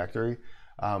trajectory,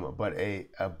 but a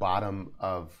bottom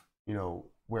of, you know,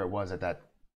 where it was at that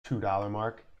 $2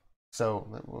 mark. So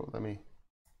let me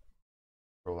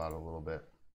scroll out a little bit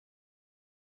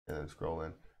and then scroll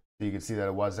in. So you can see that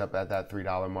it was up at that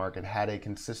 $3 mark. It had a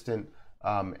consistent,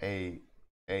 a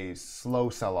slow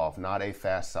sell-off, not a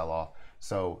fast sell-off.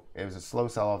 So it was a slow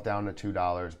sell-off down to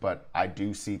 $2, but I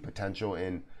do see potential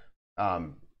in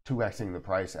 2xing the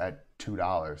price at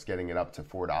 $2, getting it up to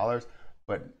 $4.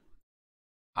 But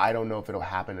I don't know if it'll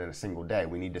happen in a single day.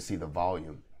 We need to see the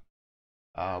volume.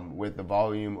 With the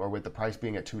volume, or with the price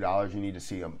being at $2, you need to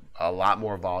see a lot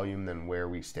more volume than where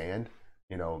we stand,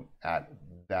 you know, at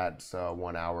that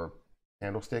 1 hour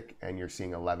candlestick, and you're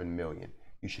seeing 11 million.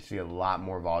 You should see a lot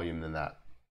more volume than that.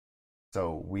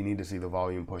 So we need to see the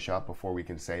volume push up before we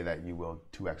can say that you will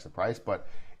 2x the price, but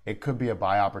it could be a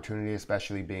buy opportunity,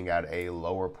 especially being at a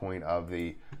lower point of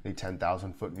the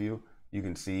 10,000 foot view. You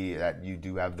can see that you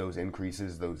do have those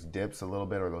increases, those dips a little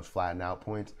bit, or those flatten out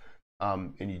points.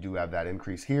 And you do have that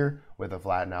increase here with a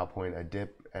flatten out point, a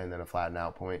dip, and then a flatten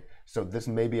out point. So this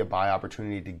may be a buy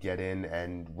opportunity to get in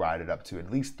and ride it up to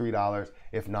at least $3,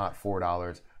 if not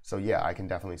 $4. So yeah, I can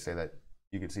definitely say that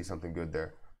you can see something good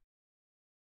there.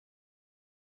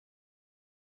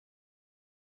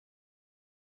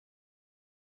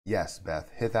 Yes,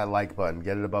 Beth, hit that like button.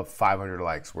 Get it above 500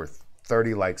 likes. We're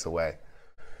 30 likes away.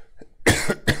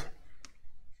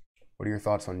 What are your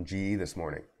thoughts on GE this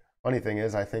morning? Funny thing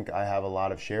is, I think I have a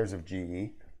lot of shares of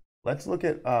GE. Let's look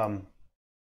at, I'm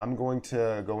going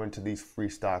to go into these free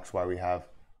stocks while we have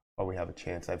a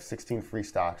chance. I have 16 free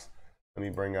stocks. Let me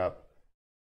bring up,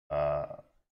 not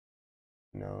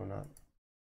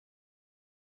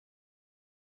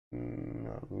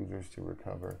losers to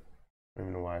recover. I don't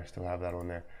even know why I still have that on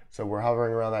there. So we're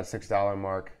hovering around that $6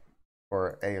 mark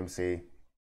for AMC.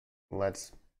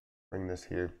 Let's bring this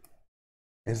here.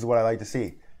 This is what I like to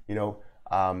see. You know,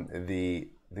 the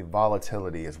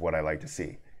volatility is what I like to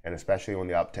see, and especially on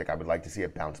the uptick, I would like to see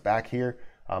it bounce back here,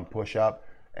 push up,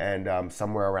 and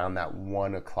somewhere around that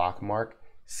 1 o'clock mark,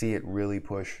 see it really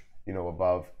push, you know,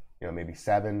 above, you know, maybe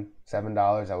 $7.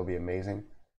 That would be amazing.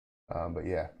 But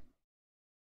yeah.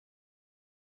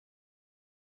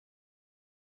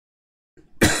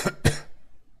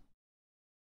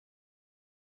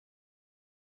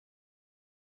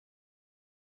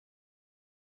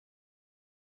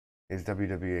 Is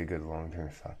WWE a good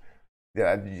long-term stock?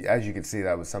 Yeah, as you can see,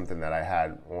 that was something that I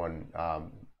had on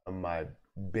my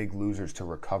big losers to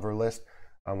recover list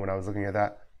when I was looking at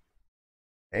that.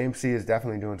 AMC is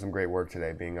definitely doing some great work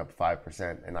today, being up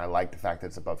 5%, and I like the fact that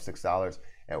it's above $6,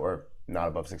 or not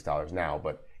above $6 now,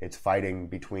 but it's fighting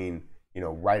between, you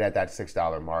know, right at that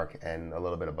 $6 mark and a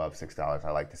little bit above $6.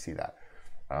 I like to see that.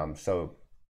 So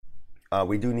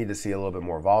we do need to see a little bit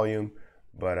more volume.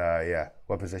 But yeah,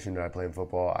 what position did I play in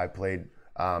football? I played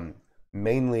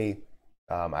mainly,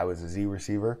 I was a Z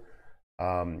receiver,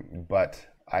 but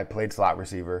I played slot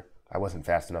receiver. I wasn't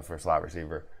fast enough for a slot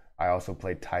receiver. I also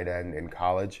played tight end in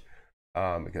college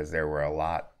because there were a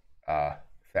lot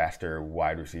faster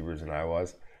wide receivers than I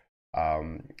was.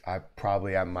 I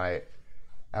probably at my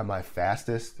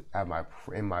fastest,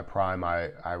 in my prime,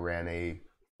 I ran a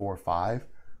 4.5,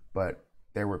 but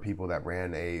there were people that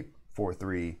ran a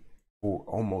 4.3,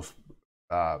 almost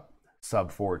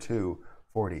sub 4.2,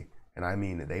 40. And I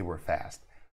mean, they were fast.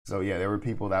 So yeah, there were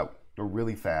people that were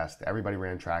really fast. Everybody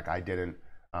ran track. I didn't.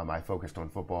 I focused on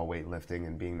football, weightlifting,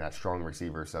 and being that strong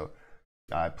receiver. So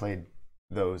I played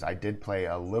those. I did play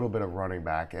a little bit of running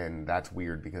back, and that's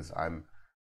weird because I'm,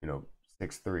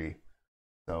 6'3".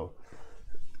 So,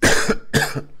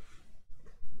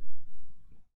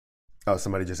 oh,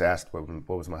 somebody just asked what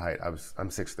was my height. I'm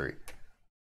 6'3",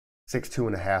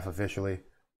 6'2.5" officially,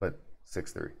 but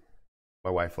 6'3".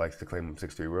 My wife likes to claim I'm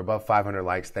 6'3". We're above 500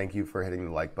 likes. Thank you for hitting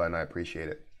the like button. I appreciate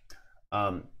it.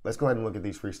 Let's go ahead and look at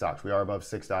these free stocks. We are above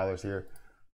 $6 here.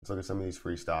 Let's look at some of these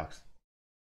free stocks.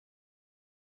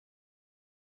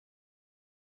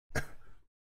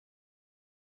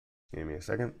 Give me a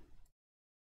second.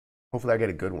 Hopefully I get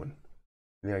a good one.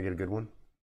 You think I get a good one?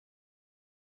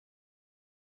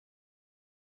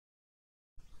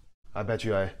 I bet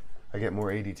you I get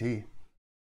more ADT.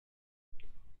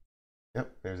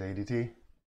 Yep, there's ADT.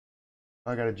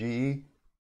 I got a GE.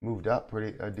 Moved up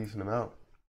a decent amount.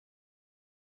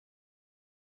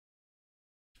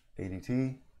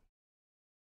 ADT.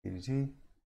 ADT.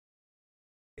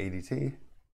 ADT.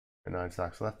 And 9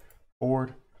 stocks left.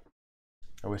 Ford.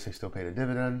 I wish they still paid a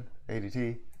dividend.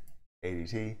 ADT.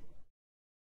 ADT.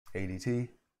 ADT.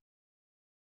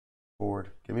 Ford.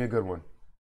 Give me a good one.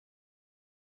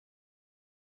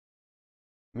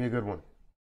 Give me a good one.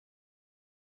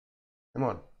 Come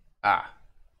on. Ah.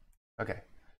 Okay.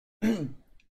 So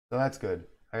that's good.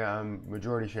 I'm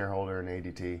majority shareholder in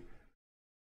ADT.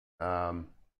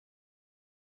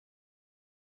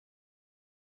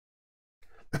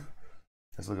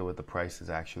 Let's look at what the price is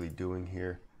actually doing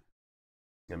here.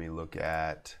 Let me look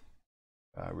at,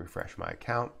 refresh my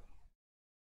account.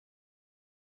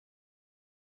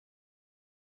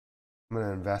 I'm going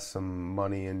to invest some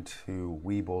money into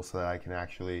Webull so that I can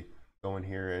actually go in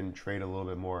here and trade a little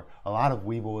bit more. A lot of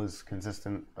Webull is consists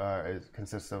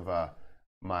of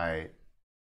my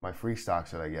free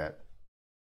stocks that I get,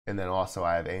 and then also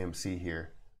I have AMC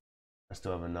here. I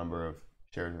still have a number of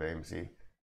shares of AMC.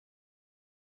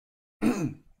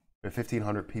 There are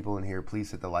 1,500 people in here.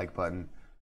 Please hit the like button.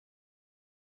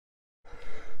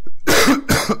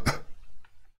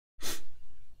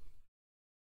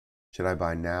 Should I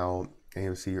buy now,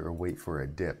 AMC, or wait for a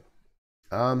dip?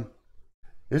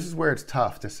 This is where it's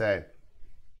tough to say.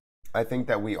 I think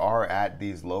that we are at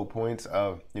these low points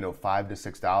of $5 to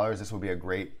 $6. This will be a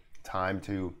great time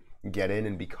to get in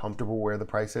and be comfortable where the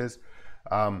price is.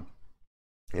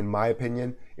 In my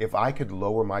opinion, if I could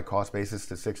lower my cost basis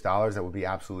to $6, that would be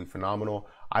absolutely phenomenal.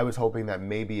 I was hoping that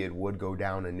maybe it would go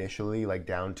down initially, like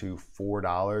down to $4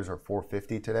 or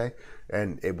 $4.50 today,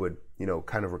 and it would,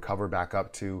 kind of recover back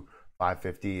up to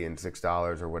 $5.50 and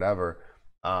 $6 or whatever.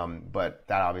 But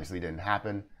that obviously didn't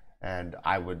happen, and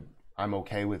I'm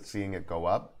okay with seeing it go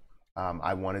up.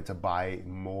 I wanted to buy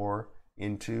more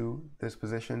into this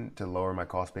position to lower my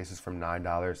cost basis from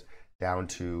 $9 down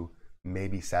to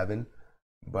maybe $7.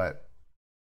 But,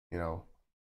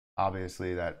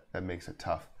 obviously that makes it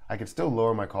tough. I can still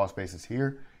lower my cost basis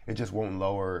here. It just won't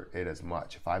lower it as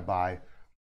much. If I buy,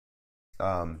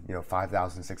 $5,000,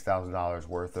 $6,000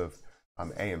 worth of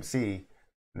AMC,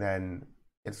 then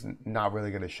it's not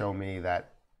really going to show me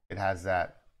that it has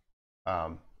that,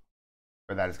 or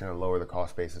that it's going to lower the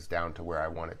cost basis down to where I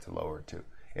want it to lower it to.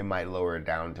 It might lower it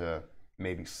down to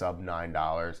maybe sub $9,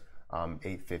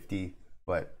 $8.50,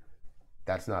 but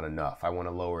that's not enough. I want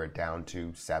to lower it down to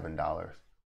 $7.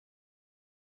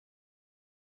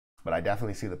 But I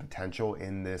definitely see the potential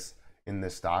in this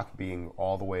stock being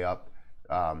all the way up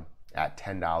at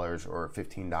 $10 or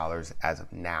 $15 as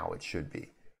of now. It should be.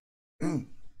 Should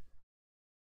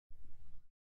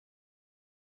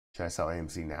I sell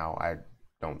AMC now? I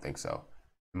don't think so.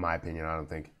 In my opinion, I don't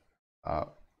think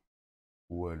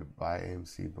would buy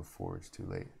AMC before it's too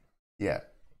late. Yeah.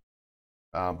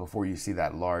 Before you see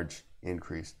that large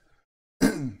increase.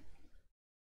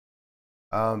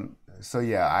 So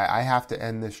yeah, I have to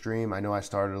end this stream. I know I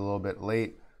started a little bit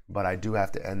late, but I do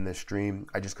have to end this stream.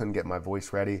 I just couldn't get my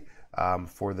voice ready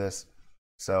for this.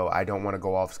 So I don't want to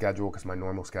go off schedule because my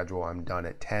normal schedule, I'm done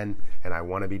at 10 and I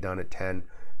want to be done at 10.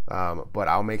 But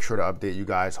I'll make sure to update you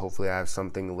guys. Hopefully I have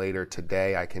something later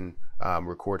today. I can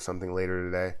record something later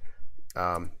today.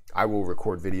 I will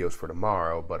record videos for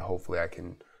tomorrow, but hopefully I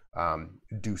can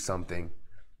do something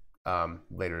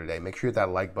later today. Make sure you hit that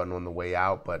like button on the way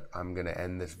out, but I'm going to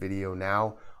end this video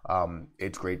now.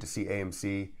 It's great to see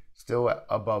AMC still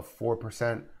above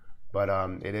 4%, but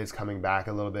it is coming back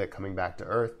a little bit, coming back to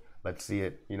earth. Let's see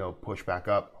it, push back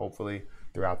up, hopefully,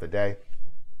 throughout the day.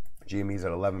 GME's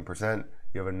at 11%.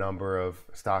 You have a number of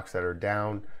stocks that are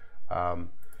down.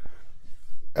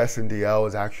 SNDL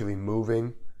is actually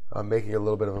moving, making a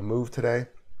little bit of a move today.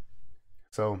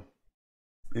 So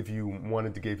if you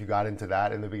got into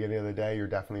that in the beginning of the day, you're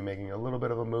definitely making a little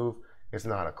bit of a move. It's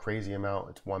not a crazy amount,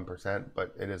 it's 1%,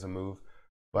 but it is a move.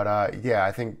 But yeah,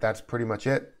 I think that's pretty much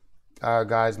it.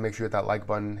 Guys, make sure you hit that like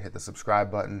button, hit the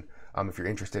subscribe button. If you're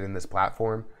interested in this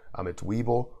platform, it's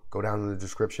Webull. Go down in the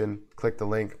description, click the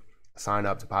link, sign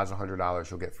up, deposit $100,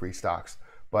 you'll get free stocks.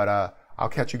 But I'll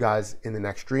catch you guys in the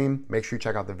next stream. Make sure you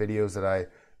check out the videos that I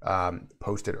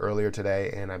posted earlier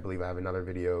today, and I believe I have another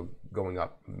video going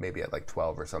up maybe at like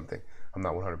 12 or something. I'm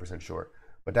not 100% sure,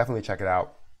 but definitely check it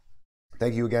out.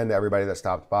 Thank you again to everybody that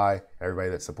stopped by, everybody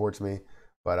that supports me.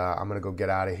 But I'm gonna go get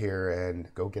out of here and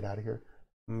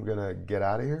I'm gonna get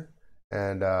out of here,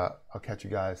 and I'll catch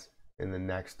you guys in the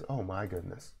next. Oh my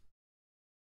goodness,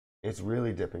 it's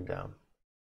really dipping down.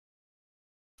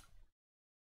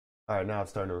 All right, now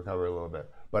it's starting to recover a little bit,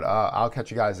 but I'll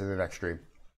catch you guys in the next stream.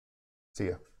 See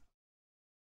ya.